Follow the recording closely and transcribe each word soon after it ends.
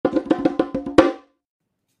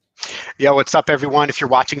Yo, what's up, everyone? If you're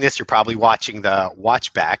watching this, you're probably watching the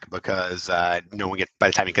watch back because no one gets by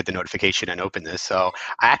the time you get the notification and open this. So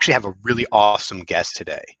I actually have a really awesome guest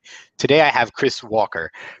today. Today I have Chris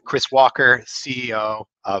Walker. Chris Walker, CEO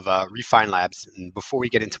of Refine Labs. And before we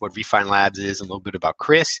get into what Refine Labs is, a little bit about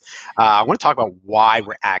Chris, I want to talk about why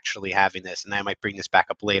we're actually having this, and I might bring this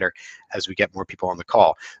back up later as we get more people on the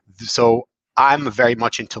call. So I'm very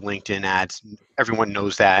much into LinkedIn ads. Everyone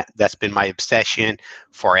knows that. That's been my obsession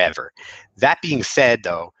forever. That being said,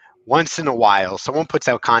 though, once in a while, someone puts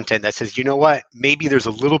out content that says, you know what, maybe there's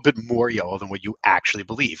a little bit more YOLO than what you actually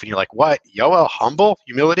believe. And you're like, what? YOLO? Humble?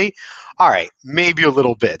 Humility? All right, maybe a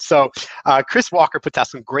little bit. So Chris Walker puts out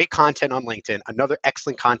some great content on LinkedIn, another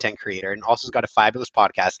excellent content creator, and also has got a fabulous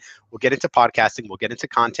podcast. We'll get into podcasting, we'll get into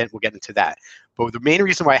content, we'll get into that. But the main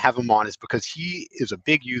reason why I have him on is because he is a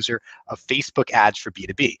big user of Facebook ads for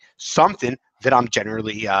B2B, something that I'm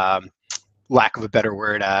generally, lack of a better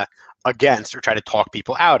word, against or try to talk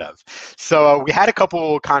people out of. So we had a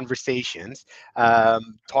couple conversations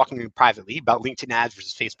talking privately about LinkedIn ads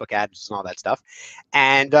versus Facebook ads and all that stuff.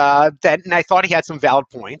 And then I thought he had some valid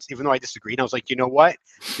points, even though I disagreed. I was like, you know what?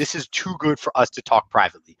 This is too good for us to talk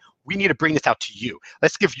privately. We need to bring this out to you.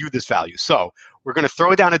 Let's give you this value. So we're going to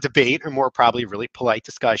throw down a debate, or more probably really polite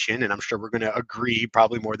discussion, and I'm sure we're going to agree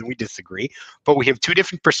probably more than we disagree. But we have two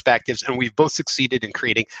different perspectives, and we've both succeeded in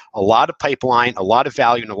creating a lot of pipeline, a lot of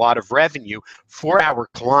value, and a lot of revenue for our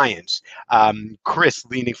clients. Chris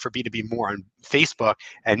leaning for B2B more on Facebook,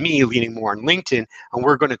 and me leaning more on LinkedIn, and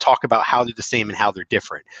we're going to talk about how they're the same and how they're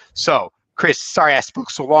different. So Chris, sorry I spoke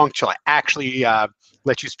so long. Shall I actually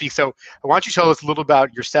let you speak? So why don't you tell us a little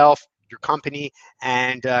about yourself, your company,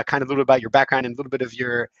 and kind of a little about your background and a little bit of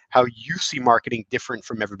how you see marketing different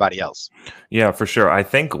from everybody else. Yeah, for sure. I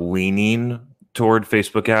think leaning toward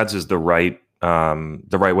Facebook ads is the right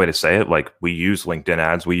way to say it. Like, we use LinkedIn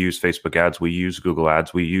ads, we use Facebook ads, we use Google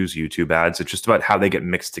ads, we use YouTube ads. It's just about how they get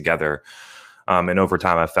mixed together. And over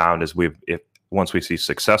time, I've found once we see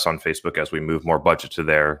success on Facebook, as we move more budget to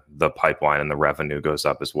there, the pipeline and the revenue goes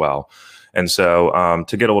up as well. And so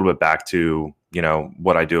to get a little bit back to,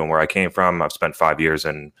 what I do and where I came from, I've spent 5 years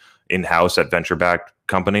in-house at venture-backed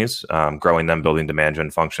companies, growing them, building demand gen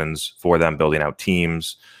functions for them, building out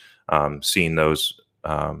teams, seeing those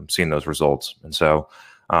results. And so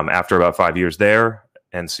after about 5 years there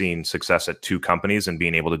and seeing success at two companies and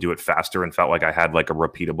being able to do it faster and felt like I had like a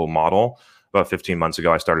repeatable model, about 15 months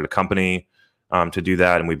ago, I started a company to do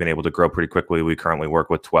that, and we've been able to grow pretty quickly. We currently work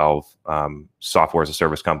with 12 software as a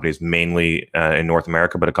service companies, mainly in North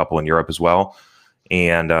America, but a couple in Europe as well,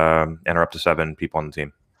 and are up to 7 people on the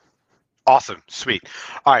team. Awesome. Sweet.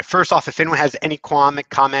 All right. First off, if anyone has any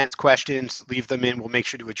comments, questions, leave them in. We'll make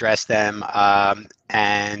sure to address them.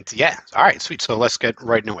 And yeah. All right. Sweet. So let's get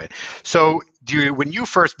right into it. So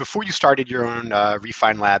before you started your own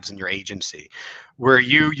Refine Labs and your agency, were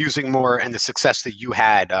you using more, and the success that you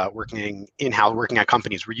had working in-house, working at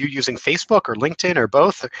companies, were you using Facebook or LinkedIn or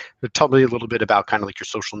both? Or tell me a little bit about kind of like your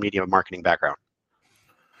social media marketing background.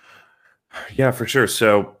 Yeah, for sure.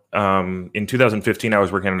 So in 2015, I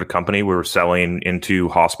was working at a company. We were selling into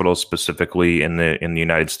hospitals, specifically in the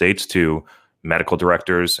United States, to medical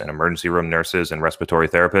directors and emergency room nurses and respiratory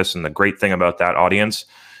therapists. And the great thing about that audience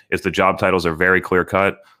is the job titles are very clear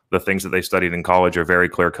cut. The things that they studied in college are very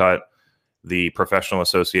clear cut. The professional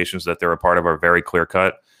associations that they're a part of are very clear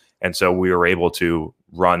cut. And so we were able to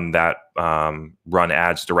run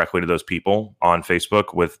ads directly to those people on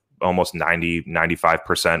Facebook with almost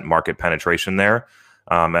 95% market penetration there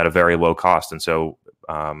at a very low cost. And so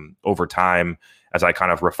over time, as I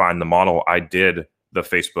kind of refined the model, I did the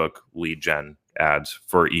Facebook lead gen ads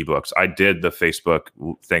for ebooks. I did the Facebook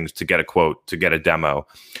things to get a quote, to get a demo.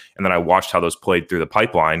 And then I watched how those played through the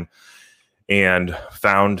pipeline and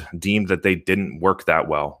deemed that they didn't work that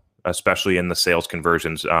well, especially in the sales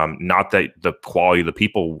conversions. Not that the quality of the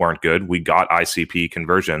people weren't good. We got ICP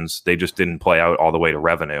conversions. They just didn't play out all the way to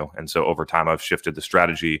revenue. And so over time, I've shifted the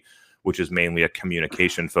strategy, which is mainly a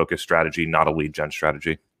communication-focused strategy, not a lead gen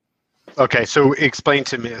strategy. Okay, so explain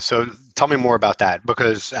to me. So tell me more about that,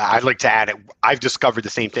 because I'd like to add it. I've discovered the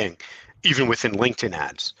same thing, even within LinkedIn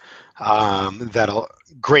ads. That'll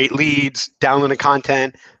great leads, downloading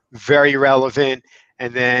content, very relevant,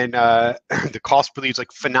 and then the cost per lead is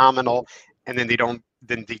like phenomenal, and then they don't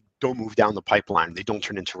move down the pipeline. They don't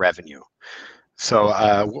turn into revenue. So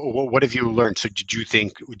what have you learned? So did using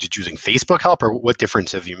Facebook help, or what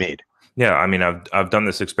difference have you made? Yeah, I mean, I've done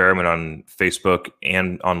this experiment on Facebook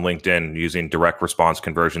and on LinkedIn using direct response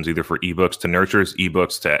conversions, either for ebooks to nurturers,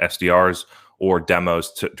 ebooks to SDRs, or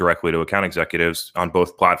demos directly to account executives on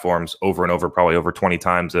both platforms over and over, probably over 20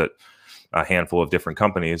 times at a handful of different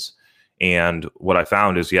companies. And what I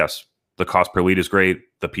found is, yes, the cost per lead is great.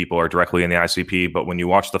 The people are directly in the ICP, but when you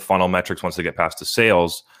watch the funnel metrics, once they get past the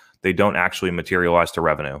sales, they don't actually materialize to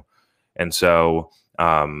revenue. And so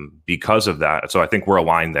because of that, so I think we're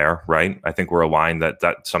aligned there, right? I think we're aligned that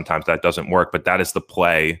sometimes that doesn't work, but that is the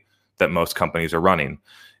play that most companies are running.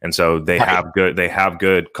 And so they have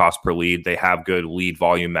good cost per lead. They have good lead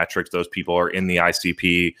volume metrics. Those people are in the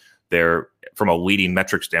ICP. They're, from a leading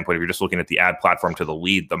metric standpoint, if you're just looking at the ad platform to the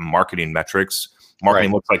lead, the marketing metrics,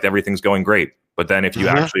 marketing looks like everything's going great. But then if you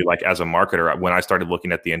actually, like, as a marketer, when I started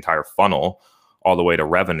looking at the entire funnel all the way to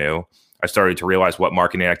revenue, I started to realize what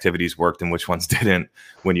marketing activities worked and which ones didn't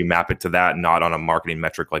when you map it to that, not on a marketing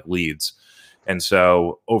metric like leads. And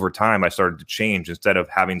so over time, I started to change. Instead of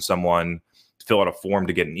having someone fill out a form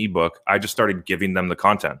to get an ebook, I just started giving them the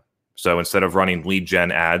content. So instead of running lead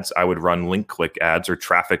gen ads, I would run link click ads or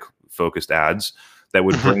traffic focused ads that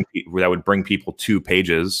would bring people to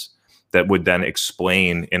pages that would then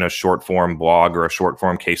explain in a short form blog or a short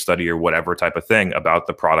form case study or whatever type of thing about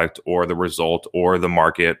the product or the result or the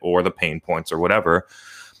market or the pain points or whatever.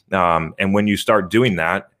 And when you start doing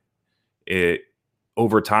that,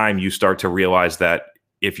 over time, you start to realize that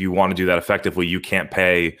if you want to do that effectively, you can't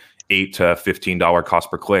pay $8 to $15 cost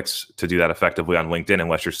per clicks to do that effectively on LinkedIn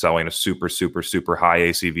unless you're selling a super, super, super high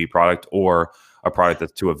ACV product or a product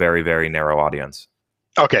that's to a very, very narrow audience.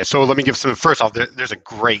 Okay, so let me give some. First off, there's a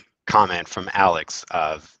great comment from Alex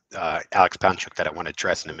Alex Panchuk that I want to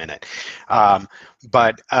address in a minute. Yeah,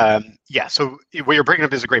 so what you're bringing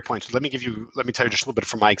up is a great point. So let me tell you just a little bit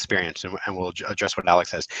from my experience, and we'll address what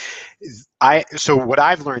Alex says. So what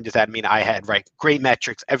I've learned is that, I had great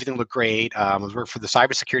metrics, everything looked great. I was working for the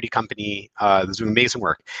cybersecurity company, was doing amazing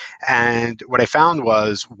work. And what I found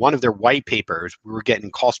was one of their white papers, we were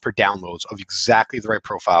getting cost per downloads of exactly the right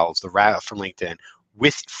profiles, the route from LinkedIn,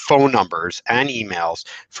 with phone numbers and emails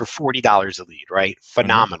for $40 a lead, right?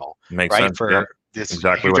 Phenomenal, Makes sense. For this,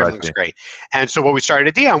 exactly what I looks great. And so what we started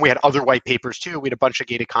to do, and we had other white papers too. We had a bunch of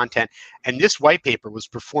gated content, and this white paper was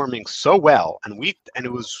performing so well, and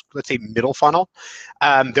it was, let's say, middle funnel,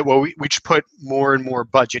 that we just put more and more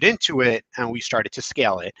budget into it, and we started to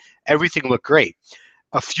scale it. Everything looked great.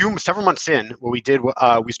 Several months in, what we did, we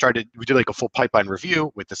did like a full pipeline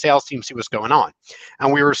review with the sales team, see what's going on.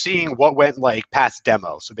 And we were seeing what went past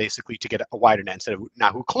demo. So basically to get a wider net, instead of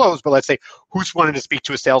not who closed, but let's say who's wanted to speak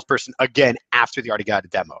to a salesperson again after they already got a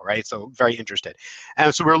demo, right? So very interested.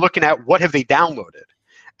 And so we were looking at what have they downloaded.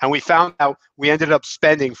 And we found out we ended up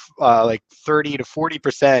spending 30 to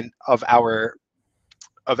 40% of our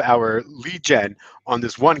lead gen on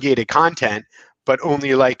this one gated content, but only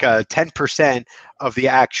 10% of the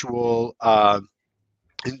actual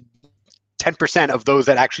 10% of those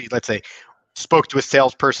that actually, let's say, spoke to a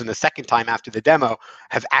salesperson the second time after the demo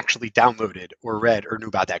have actually downloaded or read or knew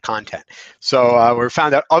about that content. So we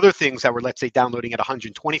found out other things that were, let's say, downloading at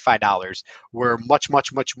 $125 were much,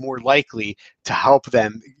 much, much more likely to help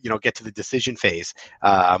them, get to the decision phase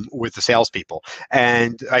with the salespeople.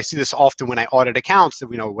 And I see this often when I audit accounts. That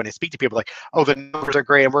when I speak to people, like, oh, the numbers are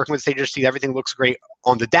great. I'm working with Sage, see everything looks great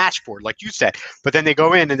on the dashboard, like you said. But then they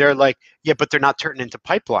go in and they're like, yeah, but they're not turning into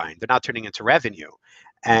pipeline. They're not turning into revenue.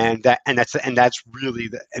 And that's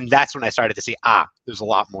when I started to see, there's a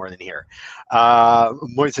lot more than here.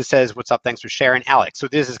 Moises says, what's up? Thanks for sharing. Alex, so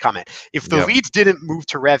this is a comment. If the leads didn't move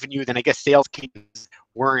to revenue, then I guess sales teams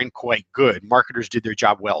weren't quite good. Marketers did their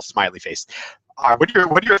job well, smiley face. What are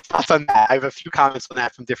your thoughts on that? I have a few comments on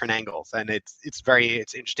that from different angles, and it's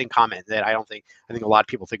an interesting comment that I think a lot of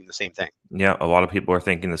people thinking the same thing. Yeah, a lot of people are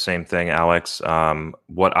thinking the same thing, Alex.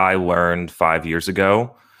 What I learned 5 years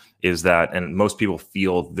ago is that, and most people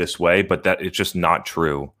feel this way, but that it's just not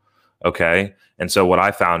true. Okay. And so what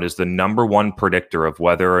I found is the number one predictor of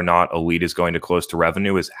whether or not a lead is going to close to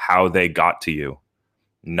revenue is how they got to you,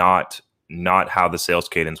 not how the sales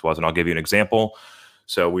cadence was. And I'll give you an example.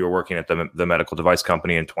 So we were working at the medical device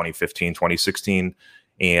company in 2015, 2016,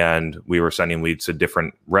 and we were sending leads to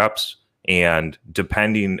different reps. And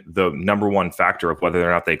depending, the number one factor of whether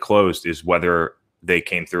or not they closed is whether they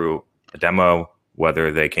came through a demo,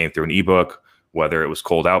 whether they came through an ebook, whether it was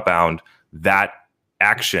cold outbound. That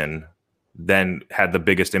action then had the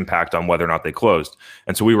biggest impact on whether or not they closed.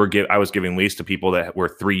 And so I was giving leads to people that were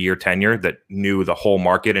 3-year tenure, that knew the whole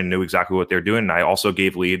market and knew exactly what they're doing. And I also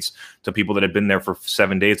gave leads to people that had been there for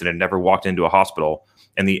 7 days and had never walked into a hospital.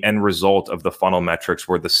 And the end result of the funnel metrics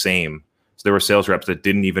were the same. So there were sales reps that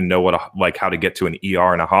didn't even know how to get to an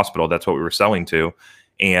ER in a hospital. That's what we were selling to.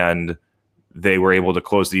 And they were able to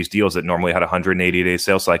close these deals that normally had a 180-day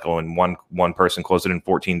sales cycle, and one person closed it in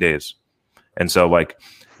 14 days. And so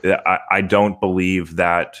I don't believe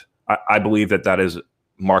that. I believe that is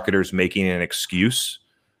marketers making an excuse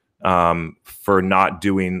for not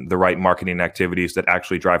doing the right marketing activities that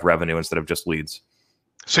actually drive revenue instead of just leads.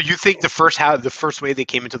 So you think the first way they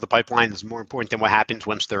came into the pipeline is more important than what happens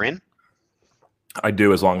once they're in? I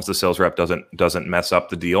do, as long as the sales rep doesn't mess up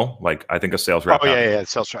the deal. Like, I think a sales rep. Oh yeah,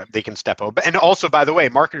 sales rep, they can step over. And also, by the way,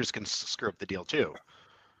 marketers can screw up the deal too.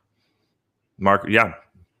 Yeah.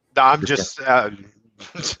 No, I'm just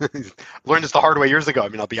learned this the hard way years ago. I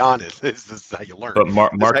mean, I'll be honest. This is how you learn. But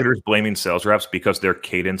marketers blaming sales reps because their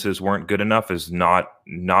cadences weren't good enough is not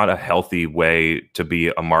a healthy way to be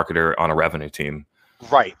a marketer on a revenue team.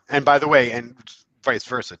 Right. And by the way, and vice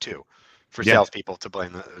versa too, for salespeople to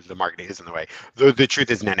blame the marketing isn't the way. The truth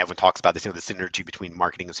is, and everyone talks about this, the synergy between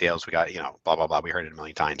marketing and sales. We got, blah, blah, blah. We heard it a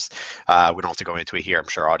million times. We don't have to go into it here. I'm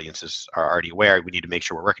sure audiences are already aware. We need to make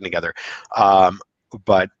sure we're working together.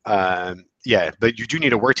 Yeah, but you do need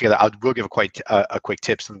to work together. We'll give a quick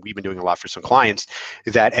tip, and we've been doing a lot for some clients,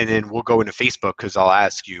 and then we'll go into Facebook, because I'll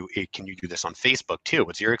ask you, can you do this on Facebook too?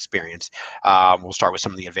 What's your experience? We'll start with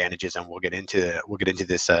some of the advantages, and we'll get into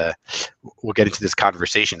this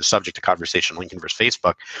conversation, the subject of conversation, LinkedIn versus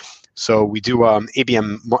Facebook. So we do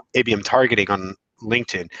ABM targeting on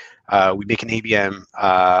LinkedIn. We make an ABM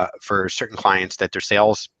for certain clients that their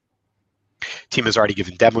sales team has already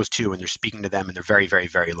given demos to, and they're speaking to them, and they're very, very,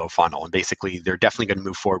 very low funnel. And basically, they're definitely going to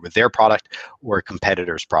move forward with their product or a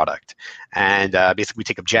competitor's product. And basically, we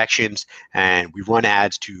take objections and we run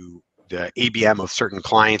ads to the ABM of certain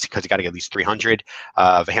clients, because you got to get at least 300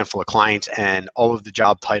 of a handful of clients, and all of the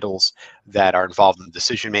job titles that are involved in the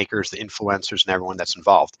decision makers, the influencers, and everyone that's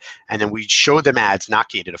involved. And then we show them ads, not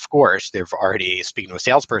gated, of course. They're already speaking to a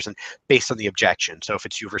salesperson based on the objection. So if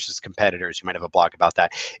it's you versus competitors, you might have a blog about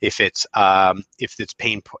that. If it's certain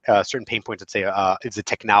pain points that say, is the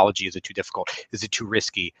technology, is it too difficult? Is it too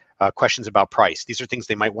risky? Questions about price. These are things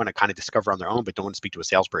they might want to kind of discover on their own, but don't want to speak to a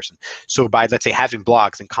salesperson. So by, let's say, having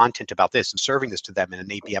blogs and content about this and serving this to them in an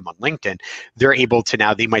ABM on LinkedIn, they're able to,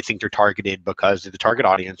 now they might think they're targeted because of the target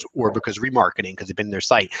audience or because remarketing, because they've been in their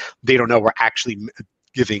site. They don't know we're actually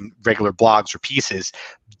giving regular blogs or pieces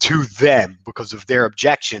to them because of their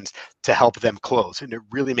objections to help them close. And it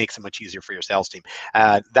really makes it much easier for your sales team.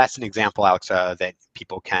 That's an example, Alex, that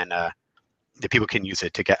people can use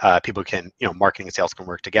it to get marketing and sales can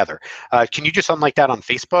work together. Can you do something like that on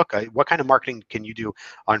Facebook? What kind of marketing can you do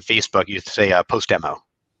on Facebook? You say post demo.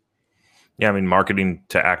 Yeah, I mean, marketing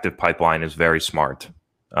to active pipeline is very smart.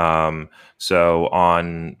 So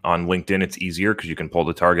on LinkedIn, it's easier because you can pull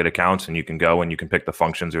the target accounts and you can go and you can pick the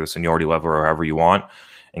functions or the seniority level or however you want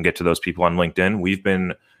and get to those people on LinkedIn. We've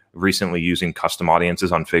been recently using custom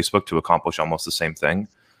audiences on Facebook to accomplish almost the same thing.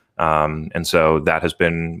 And so that has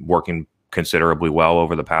been working considerably well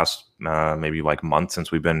over the past maybe like month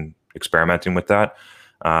since we've been experimenting with that.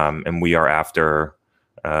 And we are after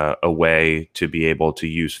a way to be able to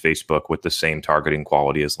use Facebook with the same targeting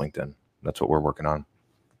quality as LinkedIn. That's what we're working on.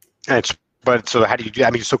 But so how do you do?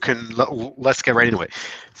 I mean, so let's get right into it.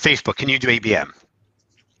 Facebook, can you do ABM?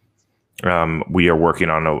 We are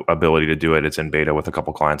working on an ability to do it. It's in beta with a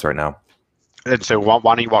couple clients right now. And so why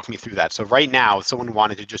don't you walk me through that? So right now, if someone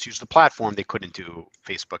wanted to just use the platform, they couldn't do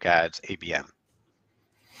Facebook ads, ABM.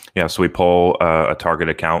 Yeah, so we pull a target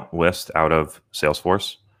account list out of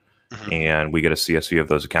Salesforce, and we get a CSV of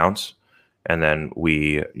those accounts. And then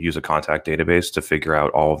we use a contact database to figure out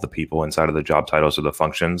all of the people inside of the job titles or the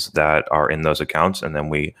functions that are in those accounts. And then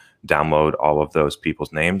we download all of those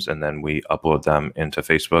people's names, and then we upload them into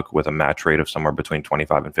Facebook with a match rate of somewhere between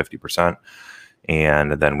 25 and 50%.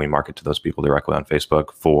 And then we market to those people directly on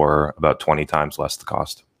Facebook for about 20 times less the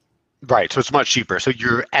cost. Right. So it's much cheaper. So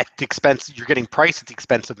you're at the expense, you're getting price at the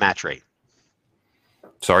expense of match rate.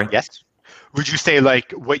 Sorry? Yes. Would you say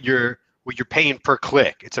like what you're paying per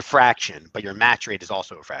click, it's a fraction, but your match rate is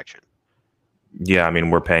also a fraction? Yeah. I mean,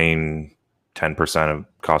 we're paying 10% of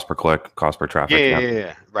cost per click, cost per traffic.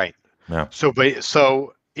 Yeah. Right. Yeah. So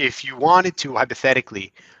if you wanted to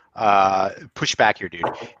hypothetically push back here, dude,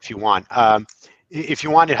 if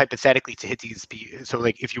you wanted hypothetically to hit these, so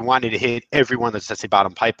like if you wanted to hit everyone that's, let's say,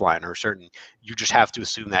 bottom pipeline or certain, you just have to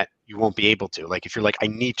assume that you won't be able to. Like if you're like, I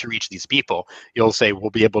need to reach these people, you'll say we'll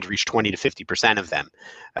be able to reach 20 to 50% of them.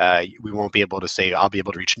 We won't be able to say I'll be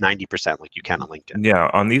able to reach 90% like you can on LinkedIn.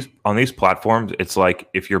 Yeah, on these platforms, it's like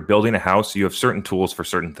if you're building a house, you have certain tools for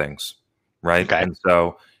certain things, right? Okay. And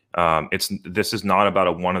so this is not about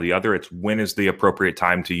a one or the other. It's when is the appropriate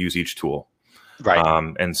time to use each tool,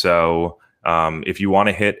 right? And so if you want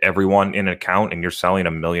to hit everyone in an account and you're selling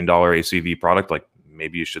 $1 million ACV product, like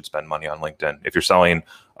maybe you should spend money on LinkedIn. If you're selling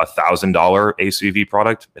 $1,000 ACV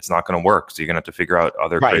product, it's not going to work. So you're going to have to figure out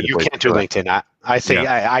other Right, creative you ways can't to do do it. LinkedIn. I say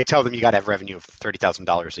Yeah. I tell them you got to have revenue of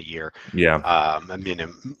 $30,000 a year, Yeah. a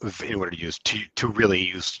minimum in order to really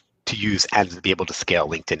use and to be able to scale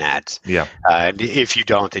LinkedIn ads. Yeah. And if you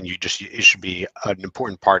don't, then it should be an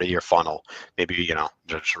important part of your funnel. Maybe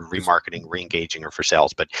just remarketing, re-engaging, or for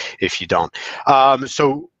sales. But if you don't,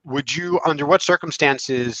 so would you, under what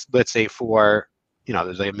circumstances, let's say for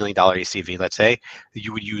there's like $1 million ACV, let's say,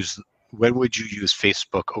 you would use when would you use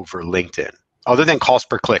Facebook over LinkedIn? Other than cost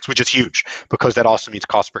per clicks, which is huge, because that also means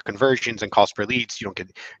cost per conversions and cost per leads. You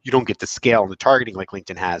don't get the scale and the targeting like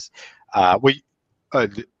LinkedIn has.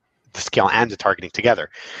 The scale and the targeting together.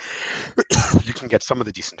 You can get some of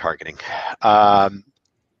the decent targeting.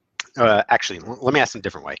 Actually, let me ask in a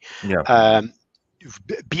different way. Yeah.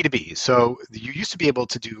 B2B. So you used to be able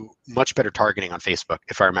to do much better targeting on Facebook,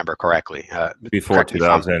 if I remember correctly. Before Correct me if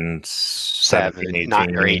I'm 2017,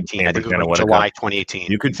 18, or 18. I think it was when July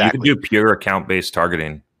 2018. you could do pure account-based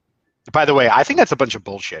targeting. By the way, I think that's a bunch of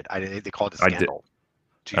bullshit. They call it a scandal.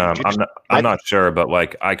 I'm not sure, but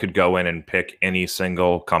like I could go in and pick any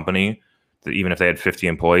single company, that even if they had 50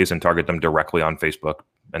 employees, and target them directly on Facebook.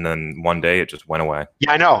 And then one day it just went away.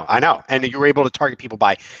 Yeah, I know. And you were able to target people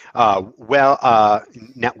by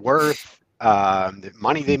net worth, the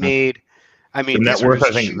money they made. I mean,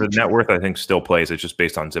 the net worth I think still plays. It's just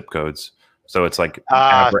based on zip codes. So it's like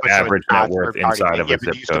average net worth inside of a zip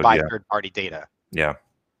code. Used to buy third-party data. Yeah.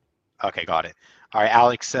 Okay, got it. All right,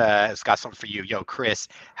 Alex has got something for you. Yo, Chris,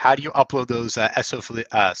 how do you upload those Salesforce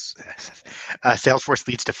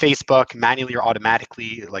leads to Facebook manually or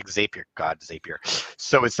automatically, like Zapier? God, Zapier.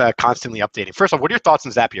 So it's constantly updating. First off, what are your thoughts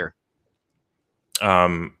on Zapier?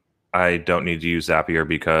 I don't need to use Zapier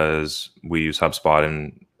because we use HubSpot,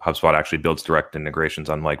 and HubSpot actually builds direct integrations,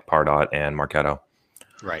 unlike Pardot and Marketo.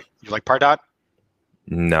 Right. You like Pardot?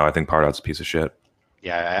 No, I think Pardot's a piece of shit.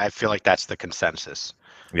 Yeah, I feel like that's the consensus.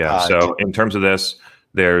 Yeah. So in terms of this,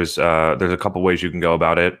 there's a couple ways you can go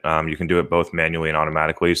about it. You can do it both manually and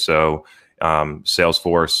automatically. So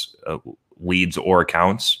Salesforce leads or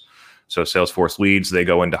accounts. So Salesforce leads, they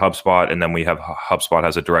go into HubSpot, and then HubSpot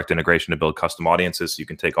has a direct integration to build custom audiences. So you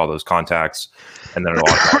can take all those contacts, and then it'll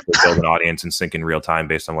automatically build an audience and sync in real time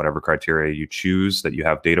based on whatever criteria you choose that you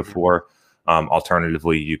have data for.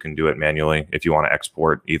 Alternatively, you can do it manually if you want to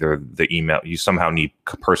export either the email. You somehow need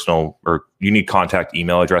you need contact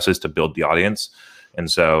email addresses to build the audience.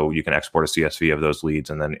 And so you can export a CSV of those leads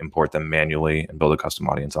and then import them manually and build a custom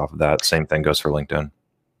audience off of that. Same thing goes for LinkedIn.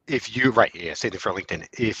 Same thing for LinkedIn.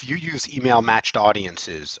 If you use email matched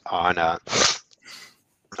audiences on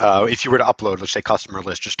if you were to upload, let's say, customer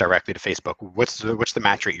list just directly to Facebook, what's the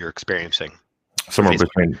match rate you're experiencing? Somewhere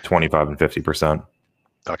between 25 and 50%.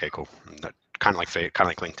 Okay, cool. Kind of like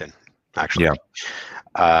LinkedIn, actually. Yeah.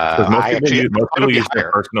 Most people use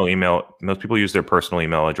their personal email. Most people use their personal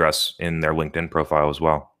email address in their LinkedIn profile as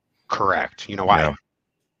well. Correct. You know why? Yeah.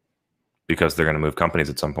 Because they're going to move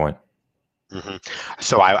companies at some point. Mm-hmm.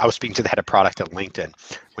 So I was speaking to the head of product at LinkedIn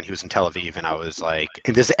when he was in Tel Aviv, and I was like,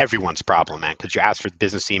 and this is everyone's problem, man, because you ask for the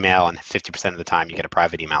business email, and 50% of the time you get a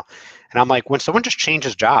private email. And I'm like, when someone just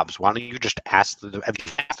changes jobs, why don't you just ask them,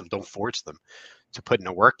 don't force them to put in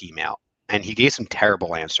a work email? And he gave some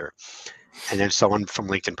terrible answer. And then someone from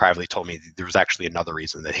LinkedIn privately told me there was actually another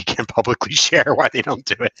reason that he can't publicly share why they don't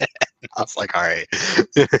do it. And I was like, all right,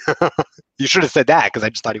 you should have said that, because I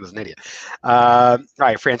just thought he was an idiot. All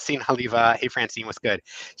right, Francine Haliva. Hey, Francine, what's good?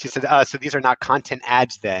 She said, so these are not content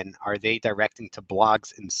ads then. Are they directing to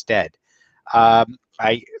blogs instead?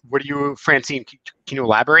 What do you, Francine, can you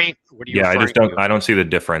elaborate? What are you I don't see the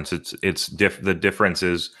difference. The difference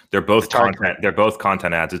is they're both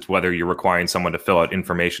content ads. It's whether you're requiring someone to fill out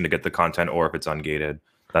information to get the content or if it's ungated.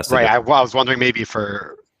 That's right. I was wondering maybe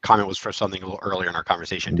comment was for something a little earlier in our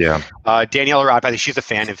conversation. Yeah. Danielle Rod, by the way, she's a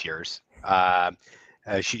fan of yours.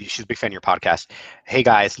 She's a big fan of your podcast. Hey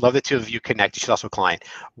guys, love the two of you connected. She's also a client.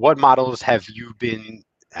 What models have you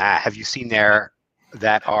seen there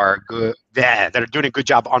that are good, that are doing a good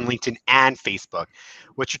job on LinkedIn and Facebook?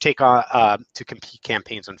 What's your take on to compete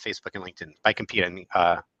campaigns on Facebook and LinkedIn? By compete, I mean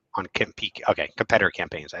competitor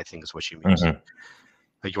campaigns, I think is what you mean.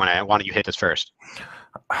 Mm-hmm. Why don't you hit this first?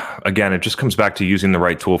 Again, it just comes back to using the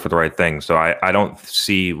right tool for the right thing. So I don't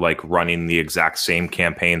see like running the exact same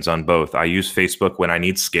campaigns on both. I use Facebook when I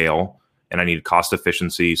need scale and I need cost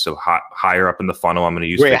efficiency. So higher up in the funnel, I'm going to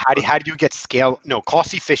use. Wait, how do you get scale? No,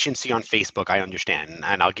 cost efficiency on Facebook, I understand,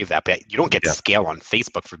 and I'll give that. But you don't get scale on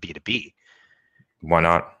Facebook for B2B. Why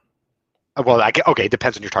not? Well, it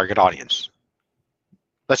depends on your target audience.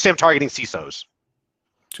 Let's say I'm targeting CISOs.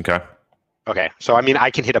 Okay. Okay, so I mean, I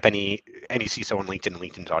can hit up any CISO on LinkedIn and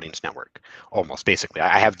LinkedIn's audience network, almost basically.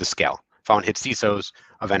 I have the scale. If I want to hit CISOs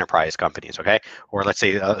of enterprise companies, okay, or let's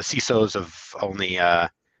say CISOs of only,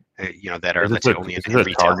 that are, let's say, only in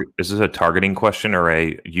retail. Is this a targeting question or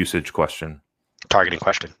a usage question? Targeting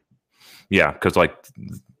question. Yeah, because like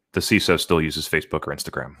the CISO still uses Facebook or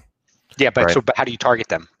Instagram. Yeah, but right? but how do you target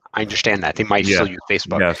them? I understand that they might still use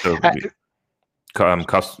Facebook. Yeah, so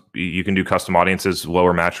you can do custom audiences,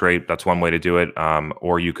 lower match rate. That's one way to do it.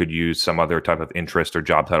 Or you could use some other type of interest or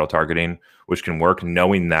job title targeting, which can work,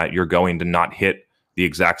 knowing that you're going to not hit the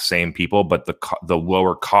exact same people, but the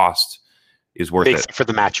lower cost is worth it for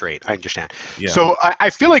the match rate. I understand. Yeah. So I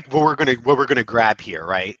feel like what we're gonna grab here,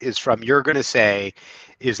 right, is from you're gonna say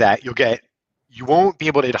is that you won't be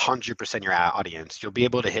able to hit 100% your audience. You'll be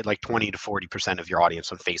able to hit like 20 to 40% of your audience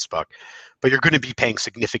on Facebook, but you're going to be paying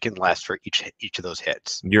significant less for each of those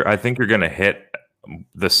hits. I think you're going to hit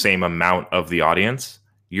the same amount of the audience.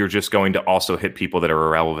 You're just going to also hit people that are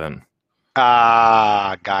irrelevant.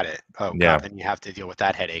 Got it. Oh, yeah. God, then you have to deal with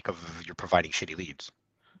that headache of you're providing shitty leads.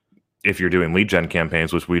 If you're doing lead gen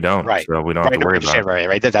campaigns, which we don't, right? So we don't have to worry about.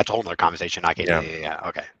 Right. That's a whole other conversation. Okay, yeah.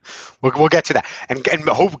 Okay, we'll get to that, and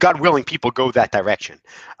hope God willing, people go that direction.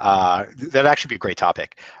 That'd actually be a great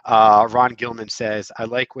topic. Ron Gilman says, "I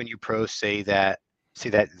like when you pros say that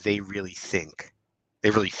they really think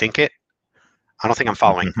it." I don't think I'm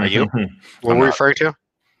following. Are you? What we're referring to?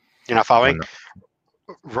 You're not following?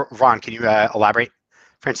 Ron, can you elaborate?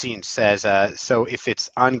 Francine says, so if it's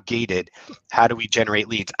ungated, how do we generate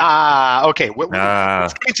leads? Okay.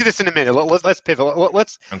 Let's get into this in a minute. Let's pivot.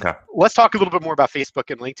 Let's talk a little bit more about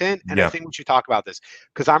Facebook and LinkedIn. And I think we should talk about this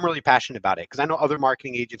because I'm really passionate about it. Because I know other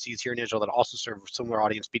marketing agencies here in Israel that also serve similar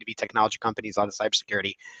audience, B2B technology companies, a lot of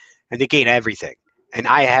cybersecurity, and they gate everything. And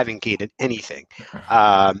I haven't gated anything.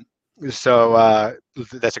 So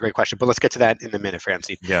that's a great question. But let's get to that in a minute,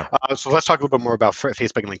 Francine. Yeah. So let's talk a little bit more about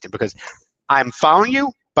Facebook and LinkedIn because I'm following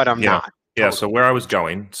you, but I'm not. Yeah. So where I was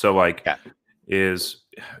going, is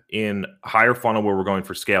in higher funnel where we're going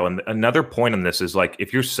for scale. And another point on this is like,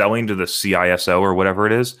 if you're selling to the CISO or whatever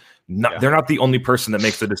it is, they're not the only person that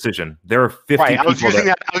makes the decision. There are 50 people. I was using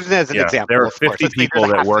that as an example. There are 50 people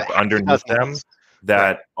that work underneath them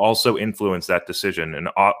that also influence that decision. And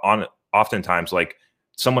oftentimes, like,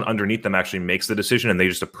 someone underneath them actually makes the decision and they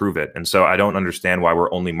just approve it. And so I don't understand why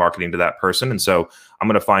we're only marketing to that person. And so I'm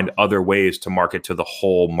going to find other ways to market to the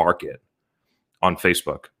whole market on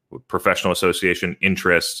Facebook, professional association,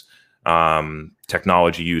 interests,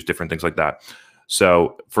 technology use, different things like that.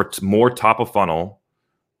 So for more top of funnel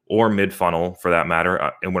or mid funnel for that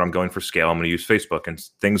matter, and when I'm going for scale, I'm going to use Facebook, and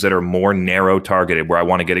things that are more narrow targeted where I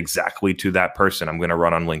want to get exactly to that person, I'm going to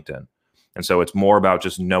run on LinkedIn. And so it's more about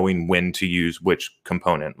just knowing when to use which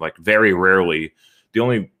component. Like very rarely, the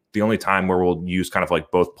only time where we'll use kind of like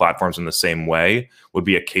both platforms in the same way would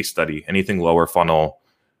be a case study. Anything lower funnel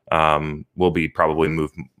will be probably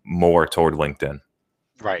moved more toward LinkedIn.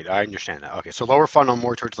 Right, I understand that. Okay, so lower funnel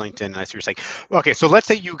more towards LinkedIn. That's what you're saying. Okay, so let's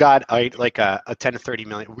say you got a 10 to 30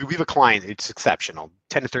 million. We have a client. It's exceptional.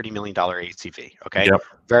 $10 to $30 million ACV. Okay,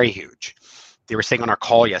 very huge. They were saying on our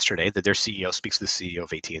call yesterday that their CEO speaks to the CEO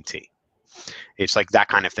of AT&T. It's like that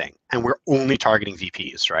kind of thing. And we're only targeting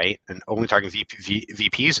VPs, right? And only targeting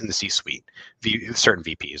VPs in the C-suite. Certain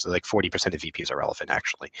VPs, like 40% of VPs are relevant,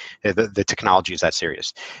 actually. The technology is that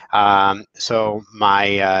serious. And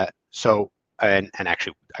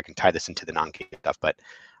actually, I can tie this into the non-gated stuff, but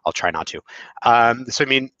I'll try not to. So, I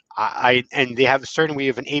mean, and they have we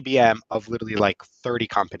have an ABM of literally like 30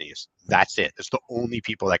 companies. That's it. It's the only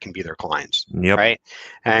people that can be their clients, right?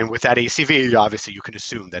 And with that ACV, obviously you can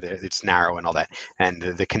assume that it's narrow and all that, and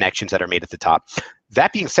the connections that are made at the top.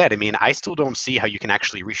 That being said, I mean, I still don't see how you can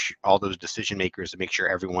actually reach all those decision makers and make sure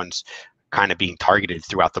everyone's kind of being targeted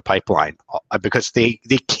throughout the pipeline, because they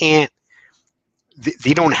can't.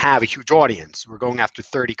 They don't have a huge audience. We're going after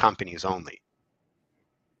 30 companies only.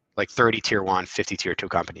 Like 30 tier 1, 50 tier 2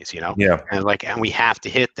 companies, and we have to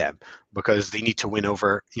hit them because they need to win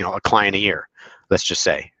over, a client a year, let's just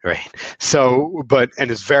say, right? So,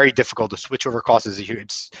 and it's very difficult. The switchover cost is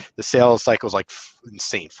huge. The sales cycle is like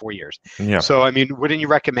insane, 4 years. So, I mean, wouldn't you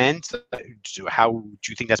recommend? How do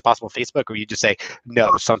you think that's possible on Facebook, or you just say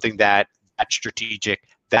no, something that's strategic,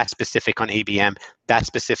 that's specific on ABM, that's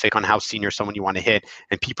specific on how senior someone you want to hit,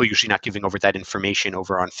 and people usually not giving over that information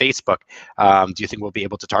over on Facebook? Do you think we'll be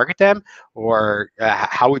able to target them, or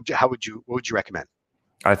what would you recommend?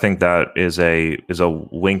 I think that is a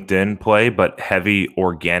LinkedIn play, but heavy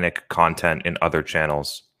organic content in other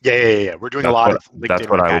channels. Yeah. We're doing a lot of LinkedIn. That's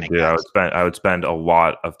what I would do. I would spend a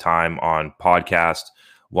lot of time on podcast,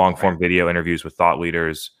 long form video interviews with thought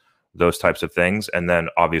leaders, those types of things. And then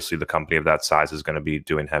obviously the company of that size is going to be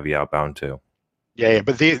doing heavy outbound too. Yeah,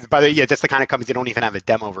 but that's the kind of companies that don't even have a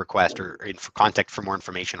demo request or contact for more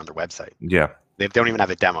information on their website. Yeah. They don't even have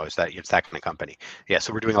a demo. It's that kind of company. Yeah,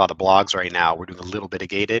 so we're doing a lot of blogs right now. We're doing a little bit of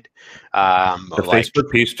gated. The Facebook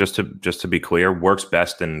piece, just to be clear, works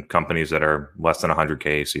best in companies that are less than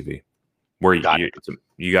 100K ACV, where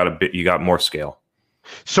you got more scale.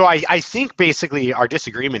 So I think basically our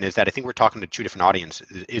disagreement is that I think we're talking to two different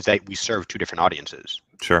audiences. Is that we serve two different audiences.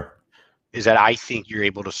 Sure. Is that I think you're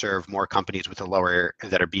able to serve more companies with a lower,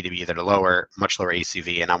 that are B2B, that are much lower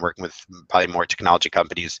ACV, and I'm working with probably more technology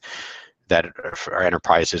companies that are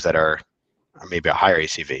enterprises that are maybe a higher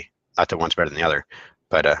ACV. Not that one's better than the other,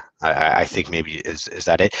 but I think maybe is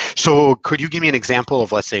that it. So could you give me an example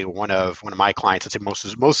of, let's say, one of my clients? Let's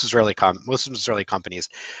say most Israeli companies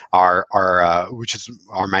are which is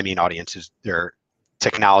my main audience, is they're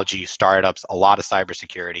technology startups, a lot of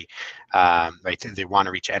cybersecurity, right? They want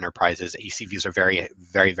to reach enterprises. ACVs are very,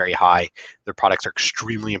 very, very high. Their products are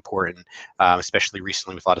extremely important, especially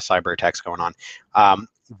recently with a lot of cyber attacks going on. How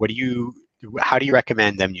do you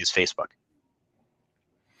recommend them use Facebook?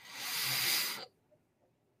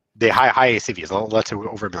 The high ACVs, let's say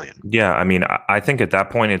over 1 million. Yeah, I mean, I think at that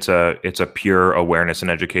point it's a pure awareness and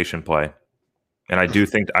education play, and I do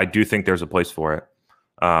think there's a place for it.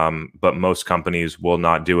 But most companies will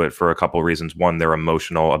not do it for a couple of reasons. One, they're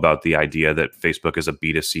emotional about the idea that Facebook is a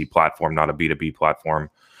B2C platform, not a B2B platform,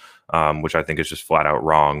 which I think is just flat out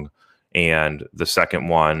wrong. And the second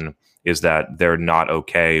one is that they're not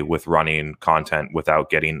okay with running content without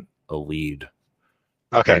getting a lead.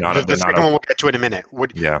 Okay, the second one we'll get to in a minute.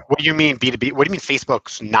 What do you mean B2B? What do you mean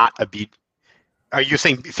Facebook's not a B? Are you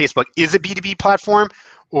saying Facebook is a B2B platform,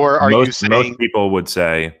 or are you saying most people would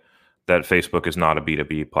say that Facebook is not a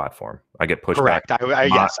B2B platform? I get pushback. Correct.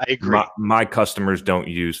 Yes, I agree. My customers don't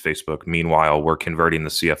use Facebook. Meanwhile, we're converting the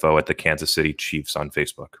CFO at the Kansas City Chiefs on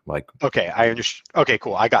Facebook. Okay, I understand. Okay,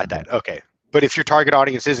 cool. I got that. Okay, but if your target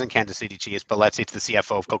audience isn't Kansas City Chiefs, but let's say it's the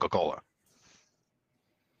CFO of Coca-Cola.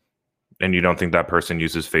 And you don't think that person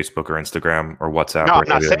uses Facebook or Instagram or WhatsApp? No, I'm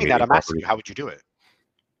not saying that. I'm asking you, how would you do it?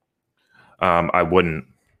 I wouldn't.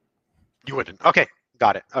 You wouldn't. Okay,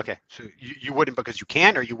 got it. Okay, so you wouldn't because you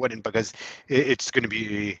can, or you wouldn't because it's going to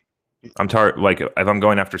be. If I'm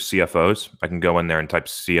going after CFOs, I can go in there and type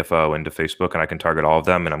CFO into Facebook, and I can target all of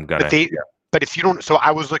them, and I'm gonna. But if you don't, so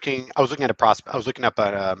I was looking at a prospect. I was looking up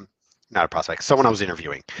at not a prospect, someone I was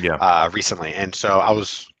interviewing recently, and so I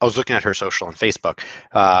was looking at her social on Facebook,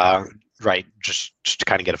 right, just to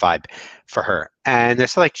kind of get a vibe for her, and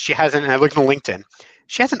it's like she hasn't. And I looked on LinkedIn,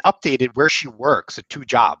 she hasn't updated where she works at 2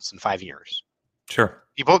 jobs in 5 years. Sure.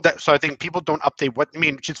 So I think people don't update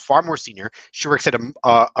she's far more senior. She works at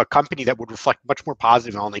a company that would reflect much more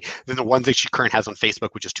positive only than the ones that she currently has on Facebook,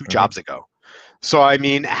 which is 2 jobs ago. So I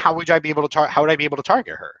mean, how would I be able to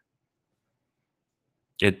target her?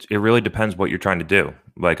 It really depends what you're trying to do.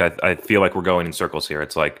 I feel like we're going in circles here.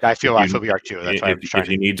 It's like I feel we are too. That's why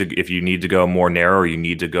if you need to go more narrow, or you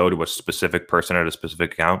need to go to a specific person at a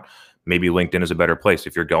specific account, maybe LinkedIn is a better place.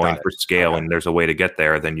 If you're going for scale and there's a way to get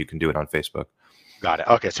there, then you can do it on Facebook. Got it.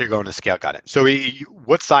 Okay, so you're going to scale. Got it. So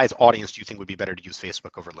what size audience do you think would be better to use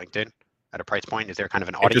Facebook over LinkedIn at a price point? Is there kind of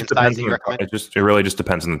an audience size that you recommend? It really just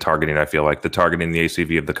depends on the targeting. I feel like the targeting, the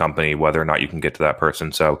ACV of the company, whether or not you can get to that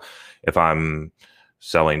person. So if I'm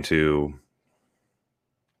selling to,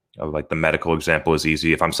 like the medical example is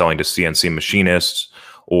easy. If I'm selling to CNC machinists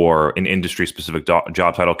or an industry specific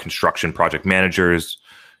job title, construction project managers,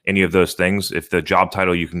 any of those things, if the job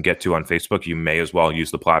title you can get to on Facebook, you may as well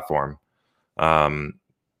use the platform.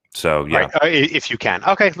 So yeah, right. If you can,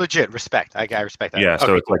 okay, legit, respect. I respect that. Yeah. Okay,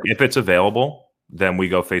 so it's like, if it's available, then we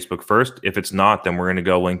go Facebook first. If it's not, then we're going to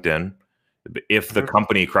go LinkedIn. If the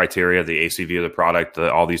company criteria, the ACV of the product,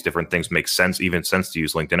 all these different things make sense to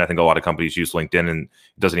use LinkedIn. I think a lot of companies use LinkedIn and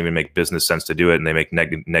it doesn't even make business sense to do it, and they make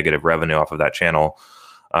negative revenue off of that channel.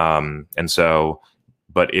 And so,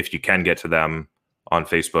 but if you can get to them on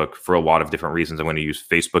Facebook for a lot of different reasons, I'm going to use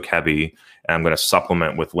Facebook heavy, and I'm going to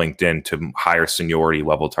supplement with LinkedIn to higher seniority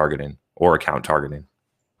level targeting or account targeting.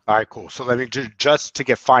 All right, cool. So let me just to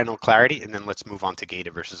get final clarity, and then let's move on to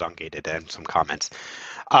gated versus ungated and some comments.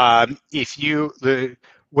 What's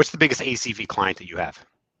the biggest ACV client that you have?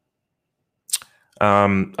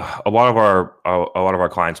 A lot of our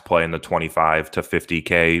clients play in the 25 to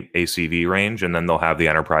 50K ACV range, and then they'll have the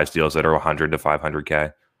enterprise deals that are 100 to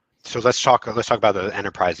 500K. So let's talk about the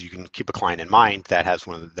enterprise. You can keep a client in mind that has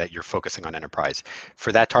that you're focusing on enterprise.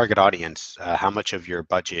 For that target audience, how much of your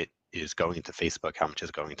budget is going into Facebook, how much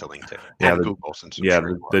is going to LinkedIn and Google, since I'm yeah,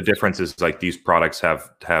 sure the difference is like these products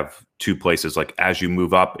have two places. Like as you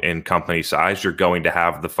move up in company size, you're going to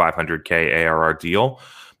have the 500K ARR deal,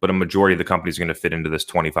 but a majority of the companies are going to fit into this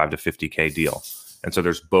 25 to 50K deal. And so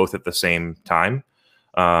there's both at the same time.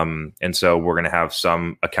 And so we're going to have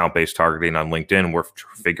some account-based targeting on LinkedIn. We're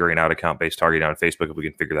figuring out account-based targeting on Facebook. If we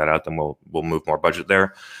can figure that out, then we'll move more budget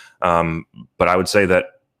there. But I would say that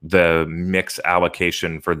the mix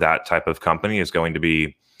allocation for that type of company is going to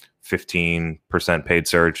be 15% paid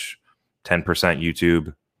search, 10%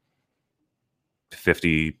 YouTube,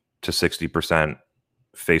 50 to 60%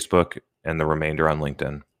 Facebook, and the remainder on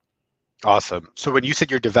LinkedIn. Awesome. So when you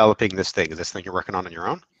said you're developing this thing, is this thing you're working on your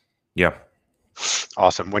own? Yeah.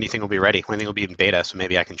 Awesome. When do you think it'll be ready? When do you think it'll be in beta? So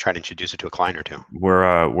maybe I can try to introduce it to a client or two.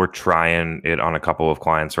 We're trying it on a couple of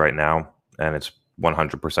clients right now, and it's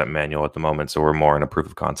 100% manual at the moment. So we're more in a proof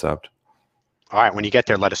of concept. All right. When you get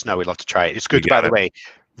there, let us know. We'd love to try it. It's good, by the way,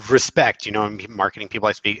 respect, marketing people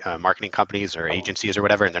I speak, marketing companies or agencies or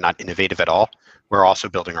whatever, and they're not innovative at all. We're also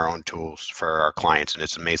building our own tools for our clients, and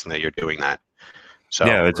it's amazing that you're doing that. So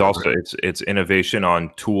yeah, it's also it's innovation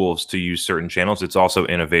on tools to use certain channels. It's also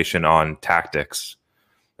innovation on tactics.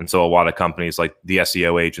 And so a lot of companies like the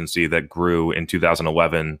SEO agency that grew in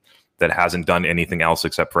 2011 that hasn't done anything else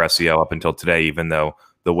except for SEO up until today, even though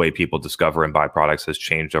the way people discover and buy products has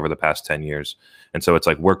changed over the past 10 years. And so it's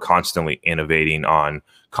like we're constantly innovating on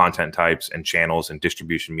content types and channels and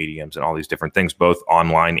distribution mediums and all these different things, both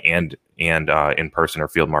online and in person or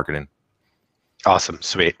field marketing. Awesome,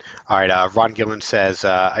 sweet. All right, Ron Gillen says,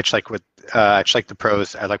 I just like the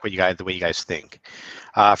pros. I like the way you guys think.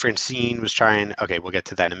 Francine was trying. Okay, we'll get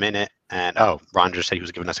to that in a minute. And Ron just said he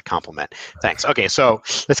was giving us a compliment. Thanks. Okay, so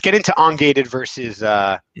let's get into ungated versus.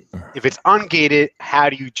 If it's ungated, how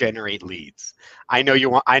do you generate leads? I know you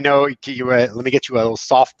want. I know you. Let me get you a little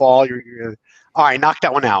softball. You're all right. Knock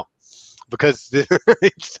that one out because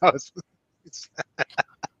I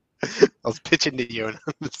was pitching to you in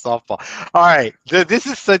the softball. All right, this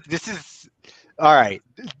is all right.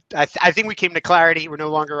 I think we came to clarity. We're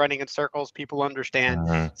no longer running in circles. People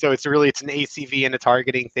understand. So it's an ACV and a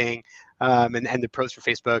targeting thing. And the pros for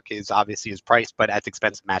Facebook is obviously his price, but at the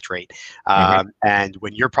expense of match rate. And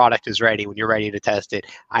when your product is ready, when you're ready to test it,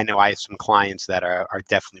 I know I have some clients that are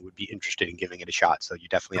definitely would be interested in giving it a shot. So you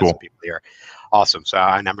definitely have some people here. Awesome. So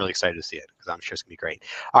and I'm really excited to see it because I'm sure it's gonna be great.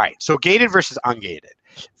 All right. So gated versus ungated.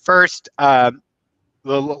 First,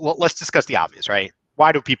 let's discuss the obvious, right?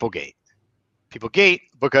 Why do people gate? People gate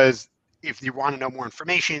because if you want to know more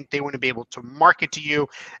information, they want to be able to market to you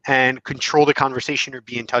and control the conversation or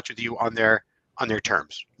be in touch with you on their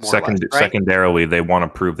terms. Secondarily, they want to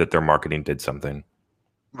prove that their marketing did something.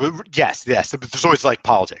 Yes. There's always like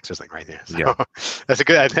politics or something right there. So yeah. That's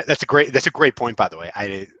a great point, by the way.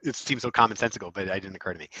 It seems so commonsensical, but it didn't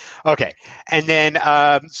occur to me. Okay, and then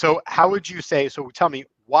so how would you say? So tell me,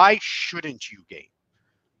 why shouldn't you gate?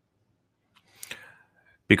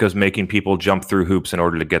 Because making people jump through hoops in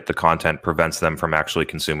order to get the content prevents them from actually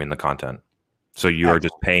consuming the content. So you are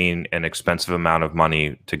just paying an expensive amount of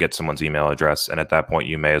money to get someone's email address, and at that point,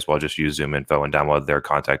 you may as well just use ZoomInfo and download their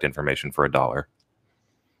contact information for $1.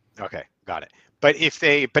 Okay, got it. But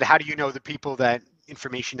how do you know the people that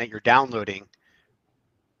information that you're downloading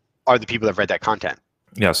are the people that have read that content?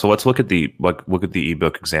 Yeah, so let's look at the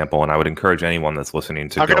ebook example, and I would encourage anyone that's listening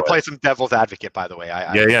to. I'm going to play some devil's advocate, by the way.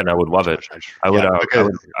 I would love it. I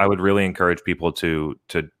would really encourage people to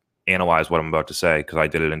analyze what I'm about to say because I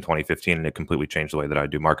did it in 2015 and it completely changed the way that I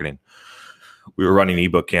do marketing. We were running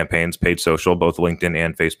ebook campaigns, paid social, both LinkedIn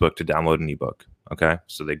and Facebook, to download an ebook. Okay,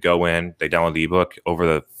 so they go in, they download the ebook. Over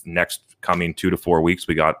the next coming 2 to 4 weeks,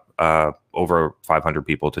 we got over 500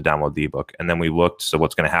 people to download the ebook, and then we looked. So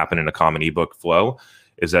what's going to happen in a common ebook flow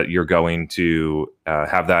is that you're going to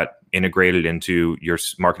have that integrated into your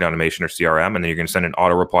marketing automation or CRM, and then you're going to send an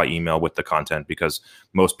auto reply email with the content because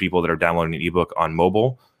most people that are downloading an ebook on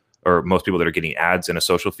mobile, or most people that are getting ads in a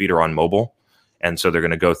social feed are on mobile. And so they're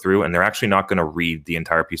going to go through and they're actually not going to read the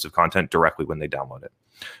entire piece of content directly when they download it.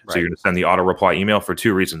 Right. So you're going to send the auto reply email for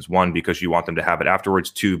 2 reasons. 1, because you want them to have it afterwards.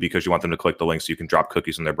 2, because you want them to click the link so you can drop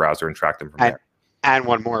cookies in their browser and track them from there. And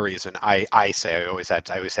one more reason I always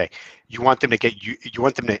say you want them to get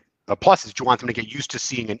the plus is you want them to get used to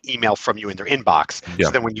seeing an email from you in their inbox. Yeah.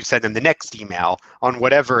 So then when you send them the next email on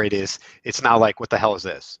whatever it is, it's not like, what the hell is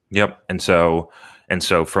this? Yep. And so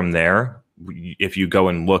from there, if you go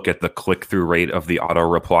and look at the click-through rate of the auto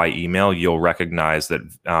reply email, you'll recognize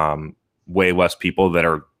that way less people that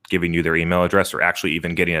are giving you their email address are actually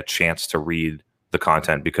even getting a chance to read the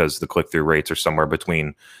content because the click-through rates are somewhere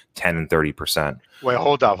between 10 and 30%. Wait,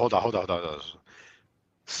 hold on.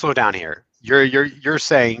 slow down here. You're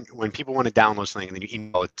saying when people want to download something and then you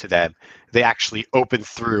email it to them, they actually open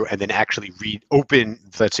through and then actually open,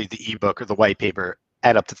 let's say, the ebook or the white paper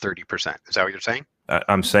at up to 30%. Is that what you're saying?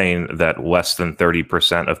 I'm saying that less than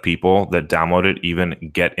 30% of people that download it even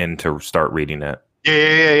get in to start reading it.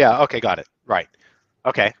 Yeah. Okay, got it. Right.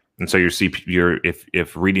 Okay. And so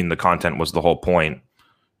if reading the content was the whole point,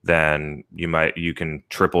 then you can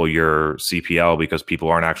triple your CPL because people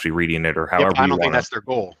aren't actually reading it or however. I don't think that's their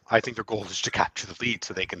goal. I think their goal is to capture the lead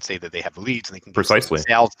so they can say that they have the leads and they can get precisely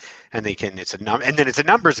sales, and it's a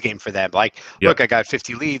numbers game for them. Like, look, I got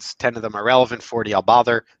 50 leads, 10 of them are relevant, 40 I'll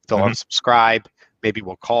bother. They'll unsubscribe. Maybe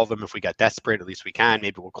we'll call them if we got desperate. At least we can.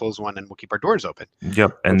 Maybe we'll close one and we'll keep our doors open.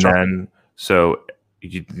 Yep. And then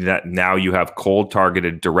now you have cold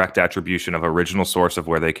targeted direct attribution of original source of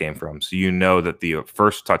where they came from. So you know that the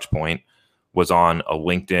first touch point was on a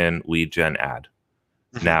LinkedIn lead gen ad.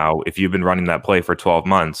 Now, if you've been running that play for 12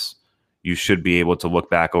 months, you should be able to look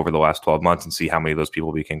back over the last 12 months and see how many of those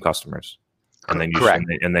people became customers. And then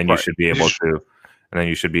you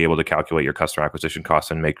should be able to calculate your customer acquisition costs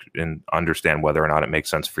and understand whether or not it makes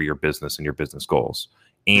sense for your business and your business goals.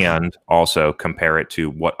 And also compare it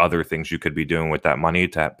to what other things you could be doing with that money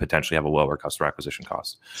to potentially have a lower customer acquisition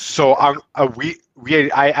cost. So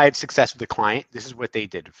I had success with a client. This is what they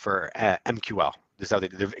did for MQL. This is how they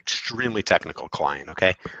did. They're an extremely technical client.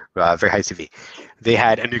 Okay, very high CV. They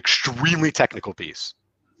had an extremely technical piece.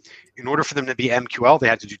 In order for them to be MQL, they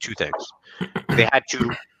had to do two things. They had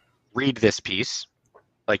to read this piece.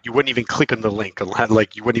 Like, you wouldn't even click on the link,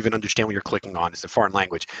 like you wouldn't even understand what you're clicking on. It's a foreign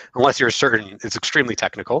language, unless you're certain it's extremely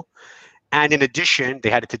technical. And in addition,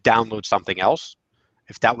 they had to download something else.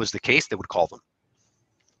 If that was the case, they would call them,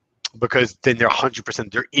 because then they're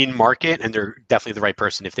 100%, they're in market and they're definitely the right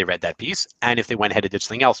person if they read that piece. And if they went ahead and did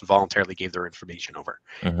something else and voluntarily gave their information over,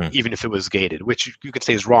 even if it was gated, which you could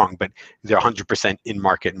say is wrong, but they're 100% in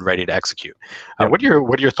market and ready to execute. What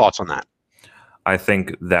are your thoughts on that? I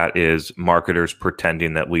think that is marketers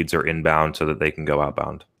pretending that leads are inbound so that they can go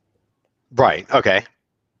outbound. Right. Okay.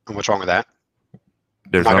 And what's wrong with that?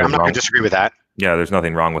 I'm not going to disagree with that. Yeah, there's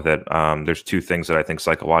nothing wrong with it. There's two things that I think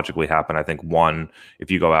psychologically happen. I think one, if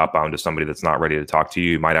you go outbound to somebody that's not ready to talk to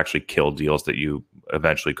you, you might actually kill deals that you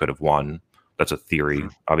eventually could have won. That's a theory.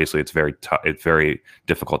 Obviously, it's very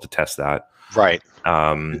difficult to test that. Right.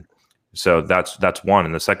 So that's one.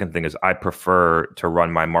 And the second thing is I prefer to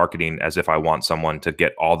run my marketing as if I want someone to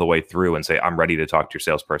get all the way through and say, I'm ready to talk to your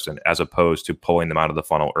salesperson, as opposed to pulling them out of the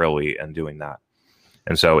funnel early and doing that.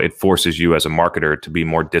 And so it forces you as a marketer to be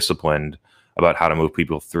more disciplined about how to move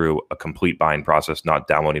people through a complete buying process, not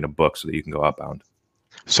downloading a book so that you can go outbound.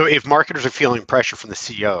 So if marketers are feeling pressure from the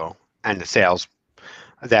CEO and the sales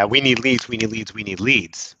that we need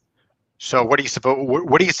leads, so what are you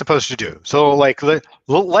supposed to do? So, like,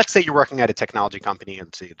 let's say you're working at a technology company,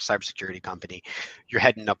 let's say it's a cybersecurity company, you're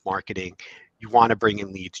heading up marketing, you want to bring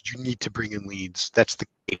in leads, you need to bring in leads. That's the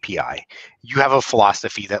KPI. You have a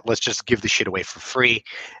philosophy that let's just give the shit away for free,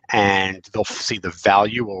 and they'll see the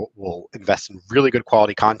value. We'll invest in really good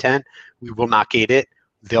quality content. We will not gate it.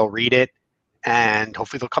 They'll read it, and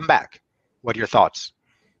hopefully they'll come back. What are your thoughts?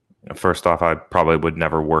 First off, I probably would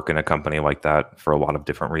never work in a company like that for a lot of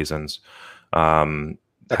different reasons. Okay,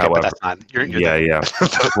 however, but that's not. Yeah.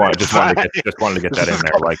 just wanted to get that in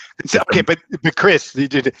there. Like, okay, but Chris,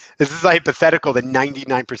 this is a hypothetical that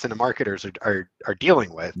 99% of marketers are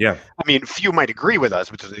dealing with. Yeah. I mean, few might agree with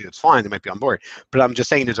us, which is it's fine. They might be on board, but I'm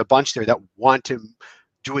just saying there's a bunch there that want to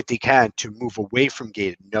do what they can to move away from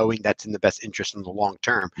gated, knowing that's in the best interest in the long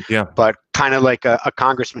term. Yeah. But kind of like a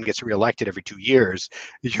congressman gets reelected every 2 years,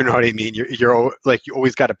 you know what I mean? You're like, you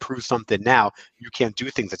always got to prove something now. You can't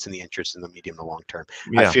do things that's in the interest in the medium to long term.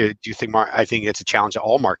 Yeah. I think it's a challenge that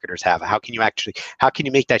all marketers have. How can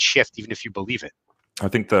you make that shift even if you believe it? I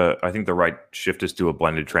think the right shift is to a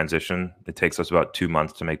blended transition. It takes us about 2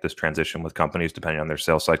 months to make this transition with companies, depending on their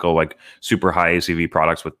sales cycle. Like super high ACV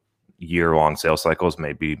products with year-long sales cycles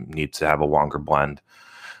maybe need to have a longer blend.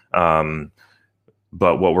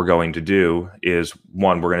 But what we're going to do is,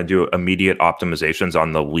 one, we're going to do immediate optimizations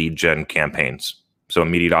on the lead gen campaigns. So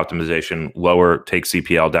immediate optimization, take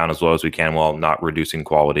CPL down as low as we can while not reducing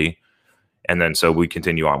quality. And then so we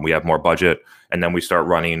continue on. We have more budget, and then we start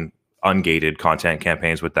running ungated content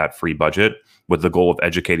campaigns with that free budget, with the goal of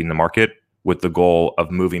educating the market, with the goal of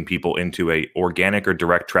moving people into a organic or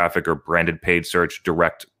direct traffic or branded paid search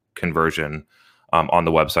direct conversion on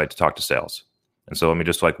the website to talk to sales. And so let me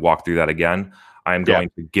just walk through that again. I'm going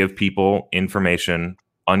to give people information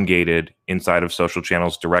ungated inside of social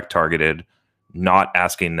channels, direct targeted, not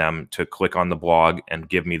asking them to click on the blog and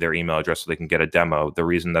give me their email address so they can get a demo. The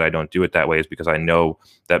reason that I don't do it that way is because I know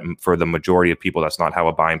that for the majority of people, that's not how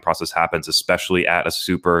a buying process happens, especially at a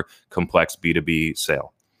super complex B2B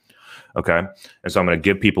sale. Okay. And so I'm going to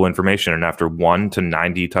give people information, and after 1 to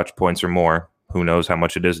 90 touch points or more, who knows how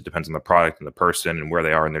much it is, it depends on the product and the person and where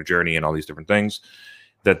they are in their journey and all these different things,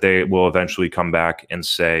 that they will eventually come back and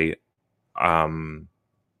say,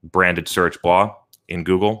 branded search blah in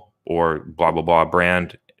Google, or blah, blah, blah,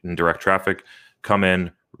 brand and direct traffic, come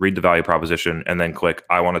in, read the value proposition, and then click,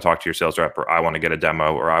 I want to talk to your sales rep, or I want to get a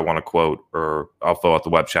demo, or I want to quote, or I'll fill out the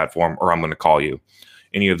web chat form, or I'm going to call you.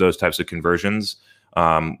 Any of those types of conversions,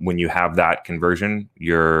 when you have that conversion,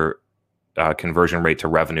 your conversion rate to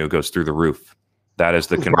revenue goes through the roof. That is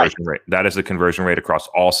the conversion rate. That is the conversion rate across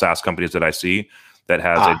all SaaS companies that I see that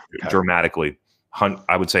has a dramatically,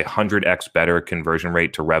 I would say 100x better conversion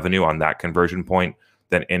rate to revenue on that conversion point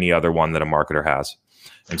than any other one that a marketer has.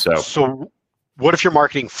 And so what if your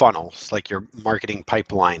marketing funnels, like your marketing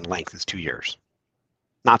pipeline length is 2 years,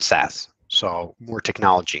 not SaaS? So more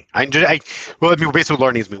technology. Well, basically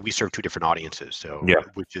learning is we serve two different audiences. So yeah,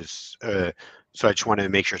 which is so I just wanted to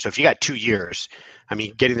make sure. So if you got 2 years,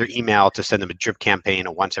 getting their email to send them a drip campaign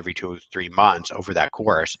once every 2 or 3 months over that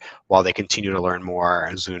course, while they continue to learn more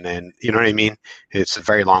and zoom in, you know what I mean? It's a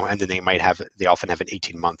very long, and then they often have an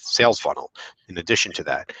 18-month sales funnel in addition to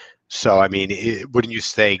that. So wouldn't you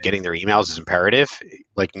say getting their emails is imperative,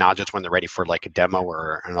 like not just when they're ready for like a demo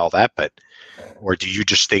and all that, or do you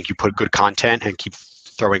just think you put good content and keep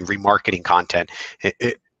throwing remarketing content?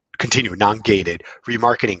 Continue non-gated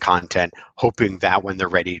remarketing content, hoping that when they're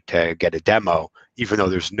ready to get a demo, even though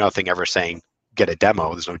there's nothing ever saying get a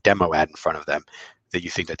demo, there's no demo ad in front of them, that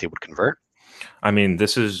you think that they would convert?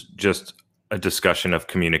 This is just a discussion of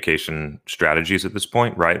communication strategies at this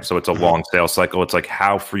point, right? So it's a long sales cycle. It's like,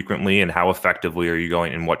 how frequently and how effectively are you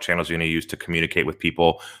going, and what channels you're going to use to communicate with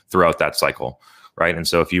people throughout that cycle, right? And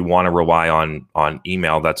so if you want to rely on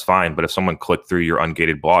email, that's fine. But if someone clicked through your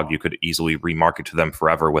ungated blog, you could easily remarket to them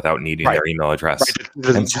forever without needing their email address.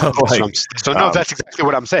 Right. No, that's exactly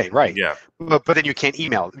what I'm saying, right? Yeah. But then you can't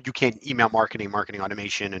email. You can't email marketing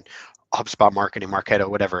automation, and HubSpot marketing, Marketo,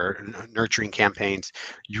 whatever, nurturing campaigns.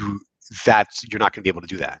 You're not going to be able to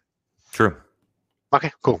do that. True.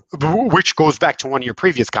 Okay, cool. Which goes back to one of your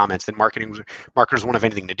previous comments that marketers won't have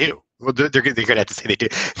anything to do. Well, they're going to have to say they do.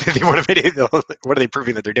 They won't have anything. What are they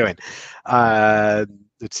proving that they're doing?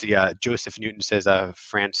 Let's see. Joseph Newton says,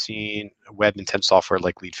 Francine, web intent software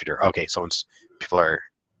like Leadfeeder. Okay, so people are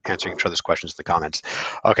answering each other's questions in the comments.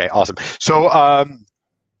 Okay, awesome. So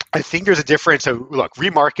I think there's a difference. So look,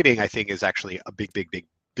 remarketing, I think, is actually a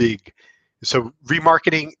big. So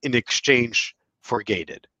remarketing in exchange for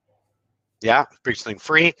gated. Yeah, bring something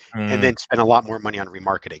free, and then spend a lot more money on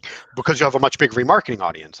remarketing, because you have a much bigger remarketing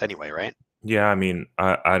audience anyway, right? Yeah,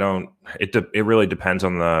 I don't. It really depends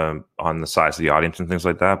on the size of the audience and things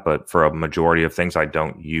like that. But for a majority of things, I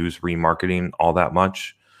don't use remarketing all that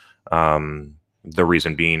much. The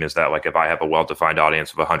reason being is that, like, if I have a well-defined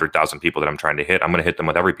audience of 100,000 people that I'm trying to hit, I'm going to hit them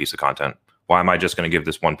with every piece of content. Why am I just going to give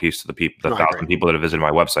this one piece to the 1,000 people that have visited my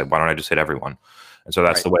website? Why don't I just hit everyone? And so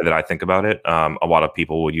that's the way that I think about it. A lot of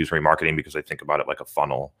people will use remarketing because they think about it like a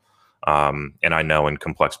funnel. And I know in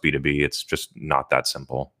complex B2B, it's just not that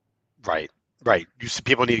simple. Right.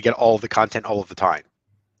 People need to get all of the content all of the time.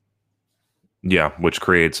 Yeah, which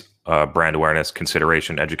creates brand awareness,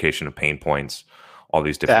 consideration, education of pain points, all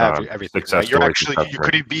these different success stories.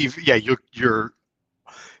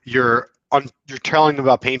 You're telling them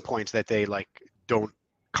about pain points that they don't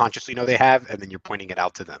consciously know they have, and then you're pointing it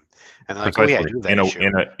out to them, and they're like, "Oh yeah, I do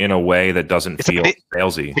that in a way that doesn't feel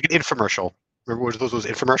salesy." Like an infomercial. Remember those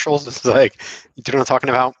infomercials? It's like, you know what I'm talking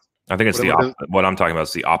about? I think it's what I'm talking about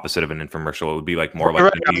is the opposite of an infomercial. It would be like more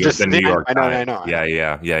like the New York Times. I know.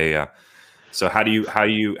 Yeah. So how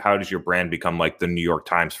does your brand become like the New York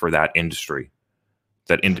Times for that industry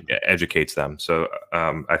that educates them? So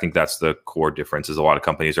I think that's the core difference. Is a lot of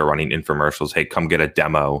companies are running infomercials. Hey, come get a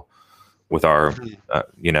demo with our,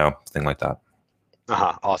 thing like that.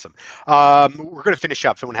 Awesome. We're going to finish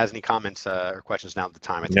up. If anyone has any comments or questions, now at the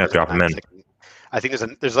time. Drop them in. I think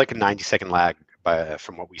there's like a 90-second lag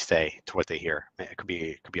from what we say to what they hear. It could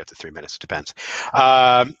be up to 3 minutes. It depends.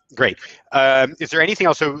 Great. Is there anything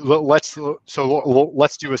else? So let's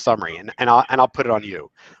do a summary, and I'll put it on you.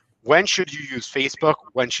 When should you use Facebook?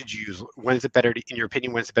 When is it better in your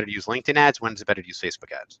opinion? When is it better to use LinkedIn ads? When is it better to use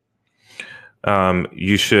Facebook ads?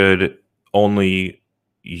 You should only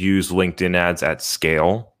use LinkedIn ads at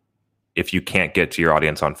scale if you can't get to your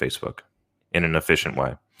audience on Facebook in an efficient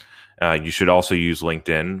way. You should also use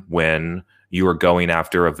LinkedIn when you are going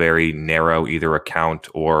after a very narrow either account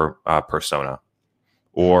or persona.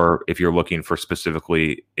 Or if you're looking for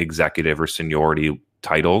specifically executive or seniority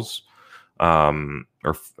titles, or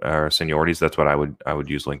seniorities, that's what I would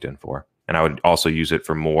use LinkedIn for. And I would also use it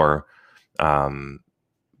for more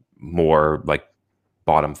like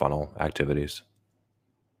bottom funnel activities.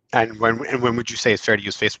 And when would you say it's fair to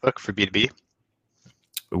use Facebook for B2B?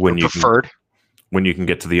 When you preferred? When you can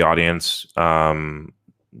get to the audience,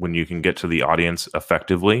 when you can get to the audience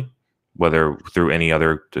effectively, whether through any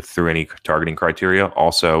targeting criteria.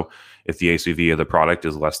 Also, if the ACV of the product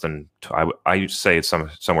is less than, I used to say it's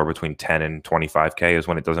somewhere between 10 and 25K is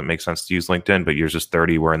when it doesn't make sense to use LinkedIn, but yours is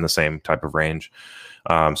 30. We're in the same type of range.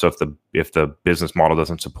 So if the business model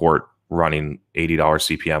doesn't support running $80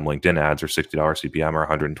 CPM LinkedIn ads or $60 CPM or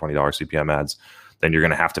 $120 CPM ads, then you're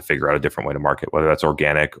going to have to figure out a different way to market, whether that's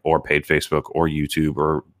organic or paid Facebook or YouTube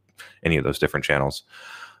or any of those different channels.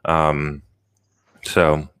 So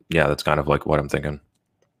yeah, that's kind of like what I'm thinking.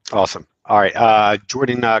 Awesome. All right.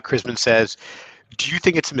 Jordan Chrisman says, do you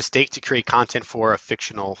think it's a mistake to create content for a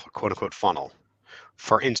fictional quote unquote funnel?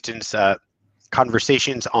 For instance,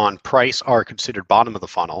 conversations on price are considered bottom of the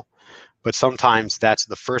funnel, but sometimes that's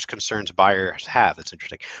the first concerns buyers have. That's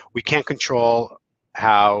interesting. We can't control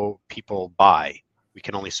how people buy. We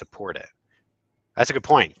can only support it. That's a good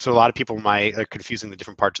point. So a lot of people are confusing the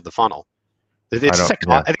different parts of the funnel. I think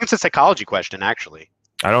it's a psychology question, actually.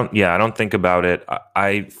 I don't think about it.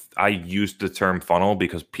 I use the term funnel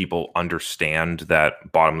because people understand that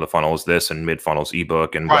bottom of the funnel is this and mid funnel is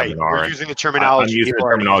ebook and right. webinar. We're using the terminology. I'm using the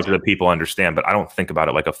terminology that people understand, but I don't think about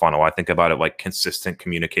it like a funnel. I think about it like consistent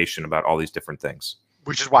communication about all these different things.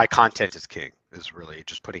 Which is why content is king. Is really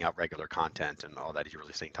just putting out regular content and all that. You're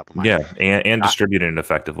really staying top of mind. Yeah, and distributing it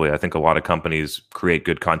effectively. I think a lot of companies create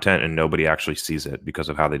good content and nobody actually sees it because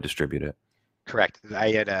of how they distribute it. Correct.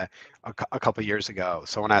 I had a couple of years ago,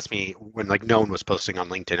 someone asked me when no one was posting on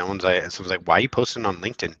LinkedIn. Someone was like, "Why are you posting on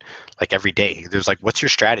LinkedIn like every day?" There's like, "What's your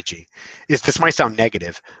strategy?" This might sound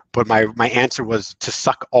negative, but my answer was to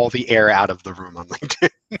suck all the air out of the room on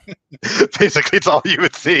LinkedIn. Basically, it's all you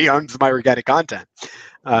would see on my organic content.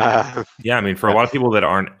 Yeah, I mean, for a lot of people that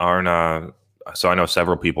aren't. So I know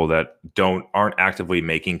several people that aren't actively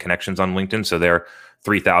making connections on LinkedIn. So their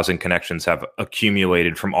 3,000 connections have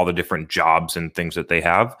accumulated from all the different jobs and things that they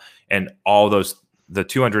have, and all those the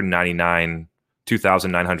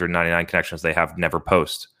 2,999 connections they have never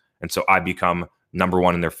post, and so I become number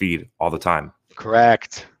one in their feed all the time.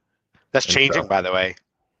 Correct. That's changing, by the way.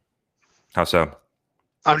 How so?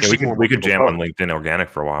 We could jam on LinkedIn organic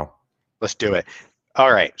for a while. Let's do it.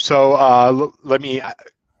 All right. So let me.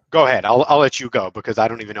 Go ahead. I'll let you go because I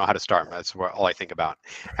don't even know how to start. That's all I think about.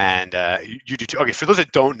 And you do too. Okay, for those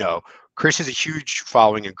that don't know, Chris has a huge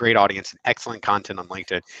following, a great audience, and excellent content on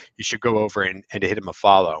LinkedIn. You should go over and hit him a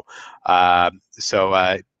follow.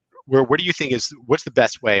 What do you think what's the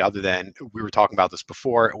best way, other than we were talking about this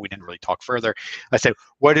before and we didn't really talk further? I said,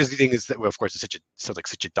 what is the thing is that, well, of course, it's sounds like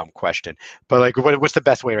such a dumb question, but like, what's the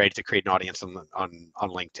best way, right, to create an audience on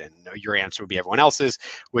LinkedIn? Your answer would be everyone else's,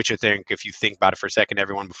 which I think if you think about it for a second,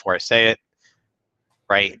 everyone, before I say it,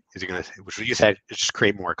 right, which you said, is just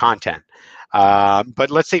create more content.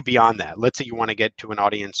 But let's say beyond that, let's say you want to get to an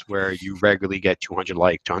audience where you regularly get 200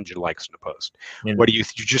 likes in a post. What do you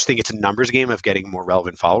just think it's a numbers game of getting more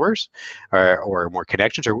relevant followers or more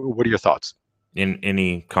connections, or what are your thoughts? In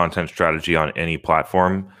any content strategy on any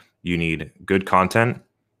platform, you need good content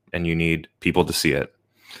and you need people to see it.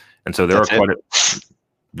 And so there are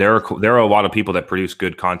a lot of people that produce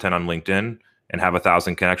good content on LinkedIn and have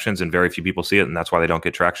 1,000 connections, and very few people see it, and that's why they don't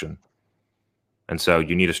get traction. And so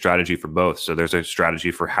you need a strategy for both. So there's a strategy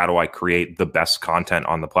for how do I create the best content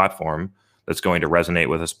on the platform that's going to resonate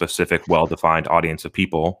with a specific, well-defined audience of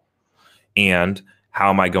people, and how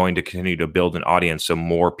am I going to continue to build an audience so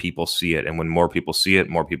more people see it? And when more people see it,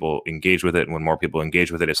 more people engage with it. And when more people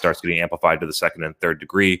engage with it, it starts getting amplified to the second and third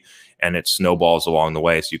degree, and it snowballs along the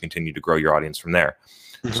way. So you continue to grow your audience from there.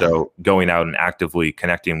 Mm-hmm. So going out and actively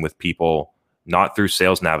connecting with people, not through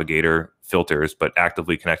Sales Navigator filters, but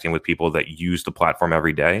actively connecting with people that use the platform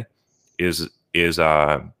every day is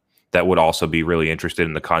that would also be really interested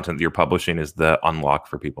in the content that you're publishing, is the unlock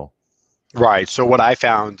for people. Right. So what I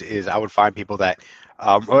found is I would find people that,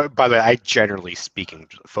 by the way, I generally speaking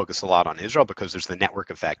focus a lot on Israel because there's the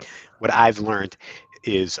network effect. What I've learned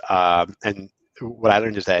is,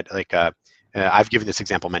 that like, I've given this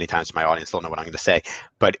example many times to my audience. They'll know what I'm going to say.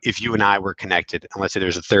 But if you and I were connected, and let's say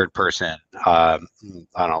there's a third person, I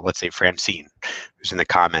don't know, let's say Francine, who's in the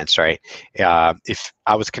comments, right? If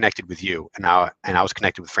I was connected with you and I was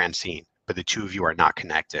connected with Francine, but the two of you are not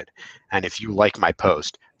connected. And if you like my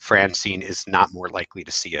post, Francine is not more likely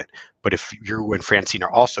to see it. But if you and Francine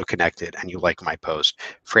are also connected and you like my post,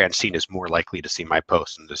 Francine is more likely to see my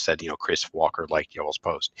post and just said, Chris Walker liked Yoel's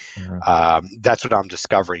post. That's what I'm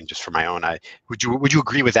discovering just for my own eye. Would you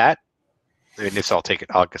agree with that? And if so,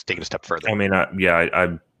 I'll just take it a step further. I mean,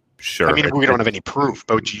 I'm sure. I mean, we don't have any proof,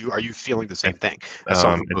 but are you feeling the same thing? As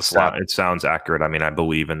someone who it sounds accurate. I mean, I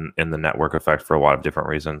believe in the network effect for a lot of different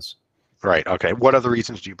reasons. Right. Okay. What other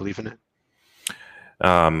reasons do you believe in it?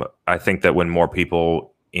 I think that when more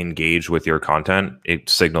people engage with your content, it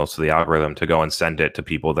signals to the algorithm to go and send it to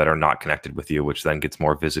people that are not connected with you, which then gets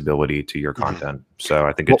more visibility to your content. So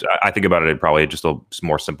I think I think about it in probably just a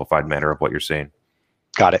more simplified manner of what you're seeing.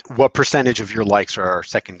 Got it. What percentage of your likes are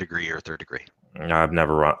second degree or third degree? I've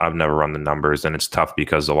never run the numbers, and it's tough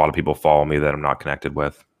because a lot of people follow me that I'm not connected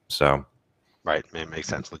with. So, right, it makes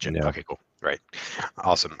sense. Legit. Yeah. Okay, cool. Right,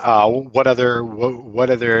 awesome. What are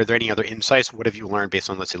there any other insights? What have you learned based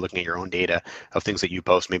on, let's say, looking at your own data of things that you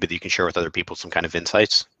post, maybe that you can share with other people, some kind of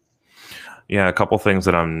insights? Yeah, a couple things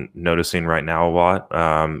that I'm noticing right now a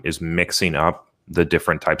lot is mixing up the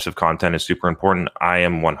different types of content is super important. I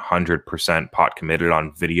am 100% pot committed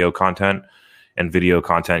on video content. And video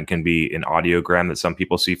content can be an audiogram that some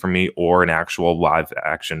people see from me or an actual live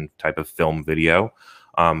action type of film video.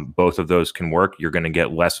 Both of those can work. You're going to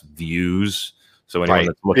get less views. So anyone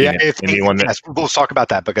that's looking at we'll talk about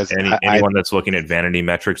that because anyone that's looking at vanity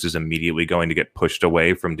metrics is immediately going to get pushed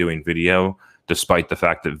away from doing video, despite the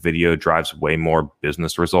fact that video drives way more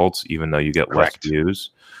business results, even though you get less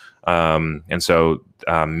views. And so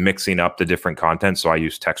mixing up the different content. So I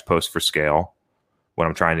use text post for scale when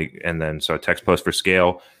I'm trying to, and then so text post for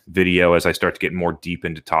scale, video as I start to get more deep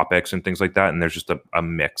into topics and things like that. And there's just a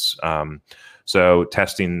mix. So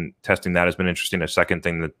testing that has been interesting. A second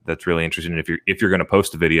thing that's really interesting, if you're going to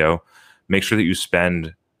post a video, make sure that you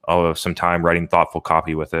spend some time writing thoughtful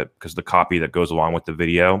copy with it, because the copy that goes along with the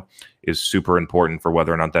video is super important for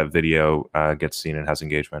whether or not that video gets seen and has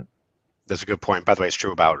engagement. That's a good point. By the way, it's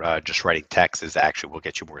true about just writing text is actually will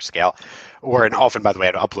get you more scale. And often, by the way,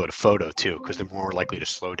 I'd upload a photo too, because they're more likely to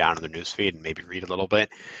slow down in the newsfeed and maybe read a little bit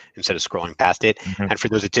instead of scrolling past it. And for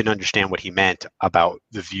those that didn't understand what he meant about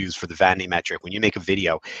the views for the vanity metric, when you make a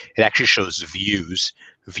video, it actually shows views.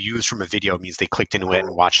 Views from a video means they clicked into it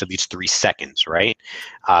and watched at least 3 seconds, right?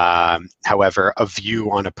 However, a view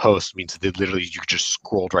on a post means that literally you just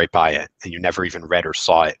scrolled right by it and you never even read or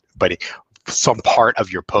saw it. But some part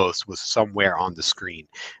of your post was somewhere on the screen.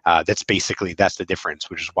 That's the difference,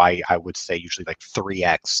 which is why I would say usually like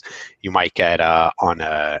 3x you might get on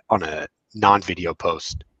a non-video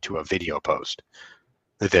post to a video post.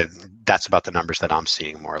 That's about the numbers that I'm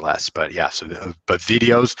seeing more or less. But yeah, but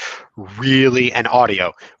videos really, and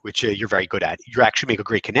audio, which you're very good at, you actually make a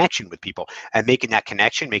great connection with people, and making that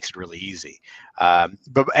connection makes it really easy. And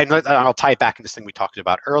I'll tie it back into this thing we talked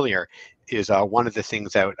about earlier, is one of the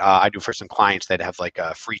things that I do for some clients that have like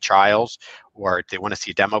free trials, or they want to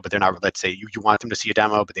see a demo, but they're not, let's say you want them to see a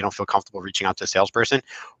demo, but they don't feel comfortable reaching out to a salesperson.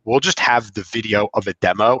 We'll just have the video of a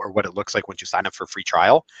demo or what it looks like once you sign up for a free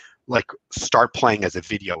trial, like start playing as a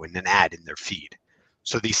video in an ad in their feed.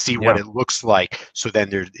 So they see what it looks like. So then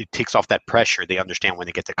it takes off that pressure. They understand when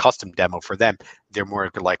they get the custom demo for them, they're more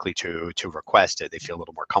likely to request it. They feel a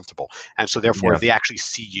little more comfortable. And so therefore, if they actually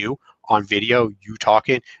see you on video, you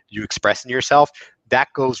talking, you expressing yourself, that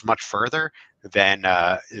goes much further than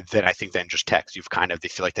I think than just text. They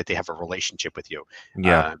feel like that they have a relationship with you.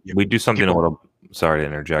 Yeah, we do something a little. Sorry to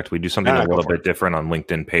interject. We do something a little bit different on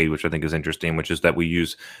LinkedIn Paid, which I think is interesting, which is that we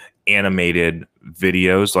use animated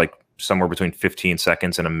videos, like somewhere between 15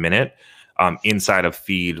 seconds and a minute, inside a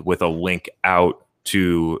feed with a link out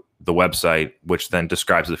to the website, which then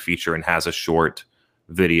describes the feature and has a short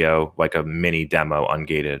video, like a mini demo,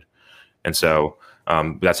 ungated. And so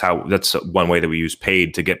that's one way that we use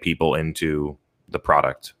paid to get people into the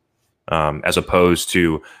product, as opposed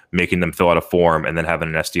to making them fill out a form and then having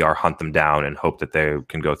an SDR hunt them down and hope that they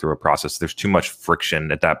can go through a process. There's too much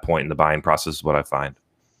friction at that point in the buying process, is what I find.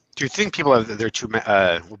 Do you think people we'll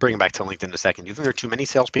bring it back to LinkedIn in a second. Do you think there are too many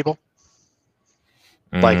salespeople?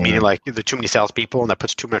 Like meaning like the too many salespeople, and that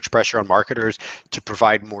puts too much pressure on marketers to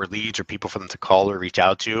provide more leads or people for them to call or reach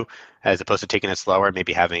out to, as opposed to taking it slower,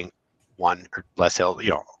 maybe having one or less sales,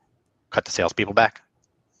 cut the salespeople back?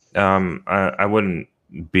 I wouldn't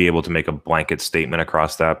be able to make a blanket statement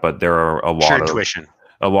across that, but there are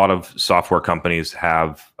a lot of software companies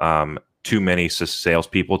have too many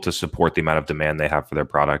salespeople to support the amount of demand they have for their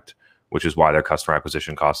product, which is why their customer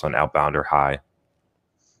acquisition costs on outbound are high.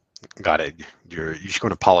 Got it. You should go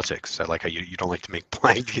into politics. I like how you don't like to make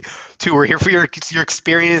blank. Too, we're here for your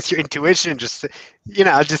experience, your intuition. Just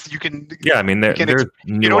just Yeah, I mean, you can there's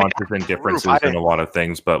you don't need nuances to and prove. I differences in didn't. a lot of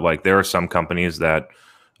things, but like there are some companies that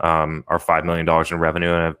are $5 million in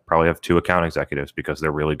revenue and probably have two account executives because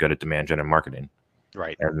they're really good at demand gen and marketing.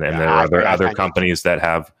 Right. And then Yeah. there are I other find you. companies that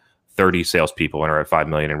have 30 salespeople and are at 5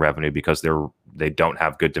 million in revenue because they don't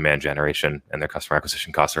have good demand generation and their customer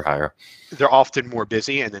acquisition costs are higher. They're often more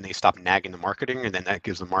busy, and then they stop nagging the marketing, and then that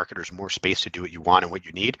gives the marketers more space to do what you want and what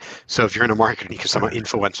you need. So if you're in a marketing, because some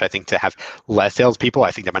influence, I think, to have less salespeople,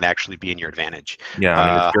 I think that might actually be in your advantage. Yeah, I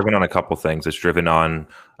mean, it's driven on a couple things. It's driven on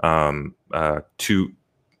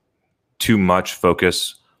too much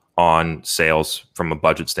focus on sales from a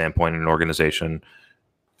budget standpoint in an organization.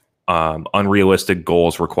 Unrealistic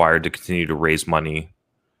goals required to continue to raise money,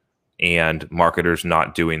 and marketers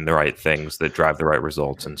not doing the right things that drive the right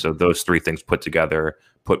results. And so those three things put together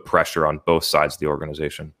put pressure on both sides of the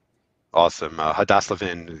organization. Awesome. Hadass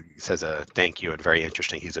Levin says thank you and very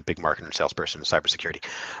interesting. He's a big marketer and salesperson in cybersecurity.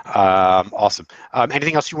 Awesome.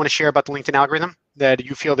 Anything else you want to share about the LinkedIn algorithm that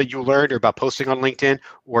you feel that you learned, or about posting on LinkedIn,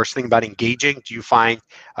 or something about engaging? Do you find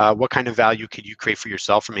what kind of value could you create for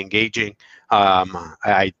yourself from engaging? And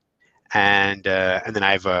then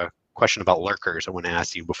I have a question about lurkers I want to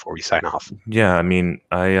ask you before we sign off. Yeah, I mean,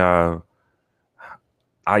 I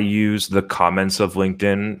use the comments of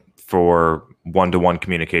LinkedIn for one-to-one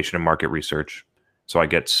communication and market research. So I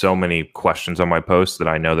get so many questions on my posts that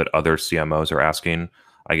I know that other CMOs are asking.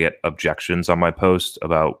 I get objections on my post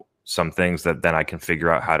about some things that then I can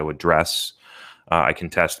figure out how to address. I can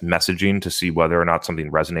test messaging to see whether or not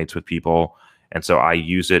something resonates with people. And so I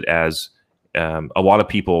use it as a lot of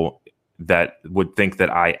people that would think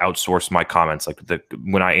that I outsource my comments. Like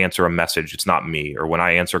when I answer a message, it's not me. Or when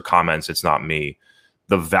I answer comments, it's not me.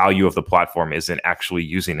 The value of the platform isn't actually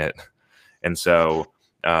using it. And so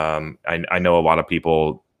I know a lot of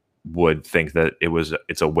people would think that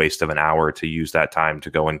it's a waste of an hour to use that time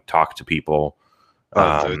to go and talk to people.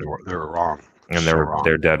 They're wrong. And So wrong.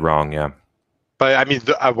 they're dead wrong. Yeah. But I mean,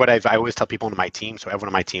 I always tell people on my team. So everyone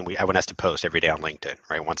on my team, everyone has to post every day on LinkedIn,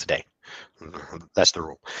 right? Once a day. That's the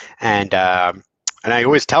rule. And I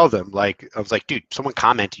always tell them, like, I was like, dude, someone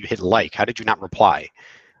commented, you hit like. How did you not reply?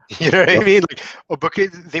 You know what I Yep. mean? Like, well,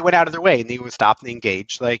 because they went out of their way and they would stop and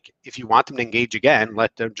engage. Like, if you want them to engage again,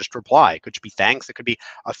 let them just reply. It could just be thanks. It could be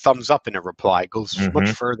a thumbs up in a reply. It goes much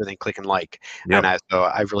further than clicking like. Yep. So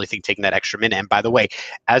I really think taking that extra minute. And by the way,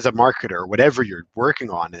 as a marketer, whatever you're working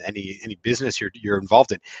on, any business you're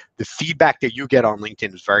involved in, the feedback that you get on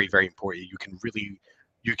LinkedIn is very, very important. You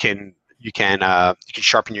can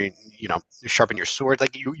sharpen sharpen your sword.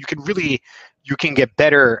 Like you can get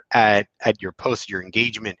better at your posts, your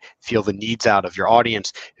engagement, feel the needs out of your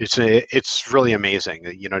audience. It's really amazing.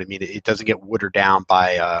 You know what I mean? It doesn't get watered down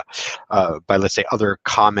by let's say other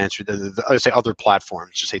comments, or let's say other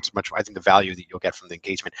platforms. Just say it's much. I think the value that you'll get from the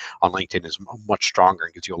engagement on LinkedIn is much stronger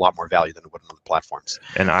and gives you a lot more value than it would on other platforms.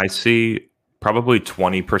 And I see probably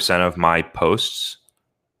 20% of my posts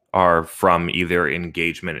are from either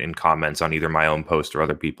engagement in comments on either my own post or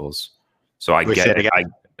other people's. So I get it.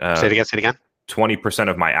 Say it again. 20%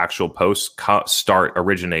 of my actual posts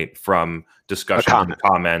originate from discussions and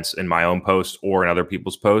comments in my own post or in other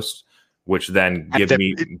people's posts, which then give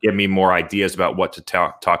me more ideas about what to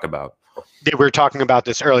talk about. We were talking about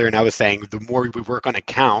this earlier, and I was saying the more we work on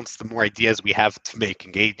accounts, the more ideas we have to make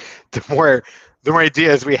engage, the more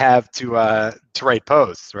ideas we have to write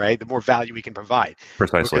posts, right? The more value we can provide.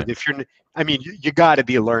 Precisely. Because you got to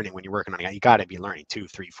be learning when you're working on it. You got to be learning 2,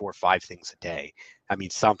 3, 4, 5 things a day. I mean,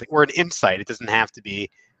 something or an insight. It doesn't have to be,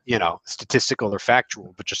 statistical or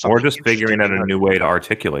factual, but just something. Or just figuring out a new way to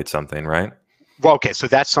articulate something, right? Well, okay, so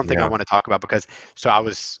that's something I want to talk about, because I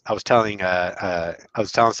was telling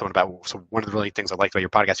someone about, so one of the really things I liked about your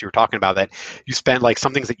podcast, you were talking about that you spend, like,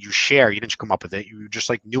 some things that you share, you didn't just come up with it, you just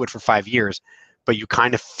like knew it for 5 years, but you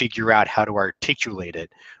kind of figure out how to articulate it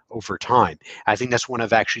over time. I think that's one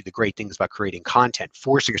of actually the great things about creating content,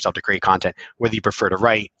 forcing yourself to create content, whether you prefer to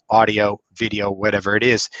write, audio, video, whatever it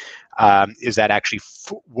is that actually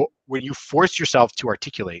when you force yourself to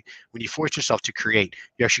articulate, when you force yourself to create,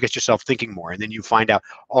 you actually get yourself thinking more, and then you find out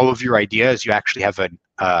all of your ideas, you actually have an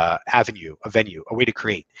avenue, a venue, a way to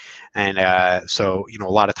create. And so, a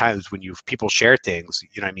lot of times when people share things,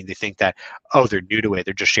 they think that, oh, they're new to it,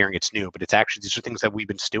 they're just sharing it's new, but it's actually, these are things that we've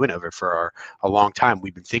been stewing over for a long time,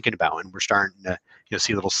 we've been thinking about, and we're starting to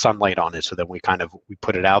see a little sunlight on it, so that we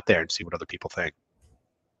put it out there and see what other people think.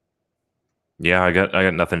 Yeah, I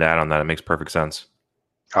got nothing to add on that. It makes perfect sense.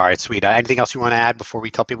 All right, sweet. Anything else you want to add before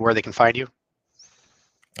we tell people where they can find you?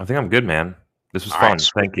 I think I'm good, man. This was All fun.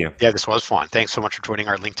 right. Thank you. Yeah, this was fun. Thanks so much for joining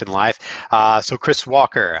our LinkedIn Live. So Chris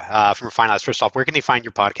Walker from Finance. First off, where can they find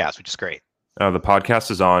your podcast, which is great? The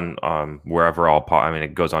podcast is on wherever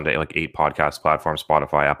it goes on to like 8 podcast platforms: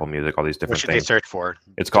 Spotify, Apple Music, all these What different should they things. search for?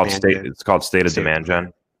 It's called Demand State of Demand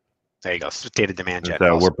Gen. There you go. State of Demand Gen.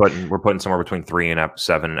 So Awesome. we're putting somewhere between 3 and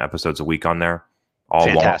 7 episodes a week on there. All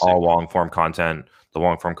Fantastic. long form content. The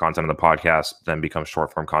long form content of the podcast then becomes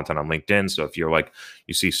short form content on LinkedIn. So if you're like,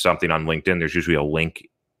 you see something on LinkedIn, there's usually a link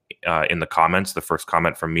in the comments, the first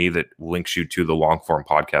comment from me, that links you to the long form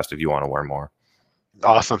podcast if you want to learn more.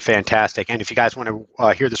 Awesome. Fantastic. And if you guys want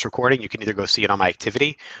to hear this recording, you can either go see it on my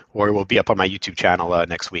activity or it will be up on my YouTube channel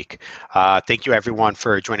next week. Thank you, everyone,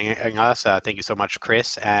 for joining us. Thank you so much,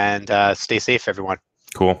 Chris, and stay safe, everyone.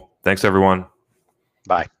 Cool. Thanks, everyone.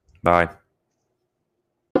 Bye. Bye.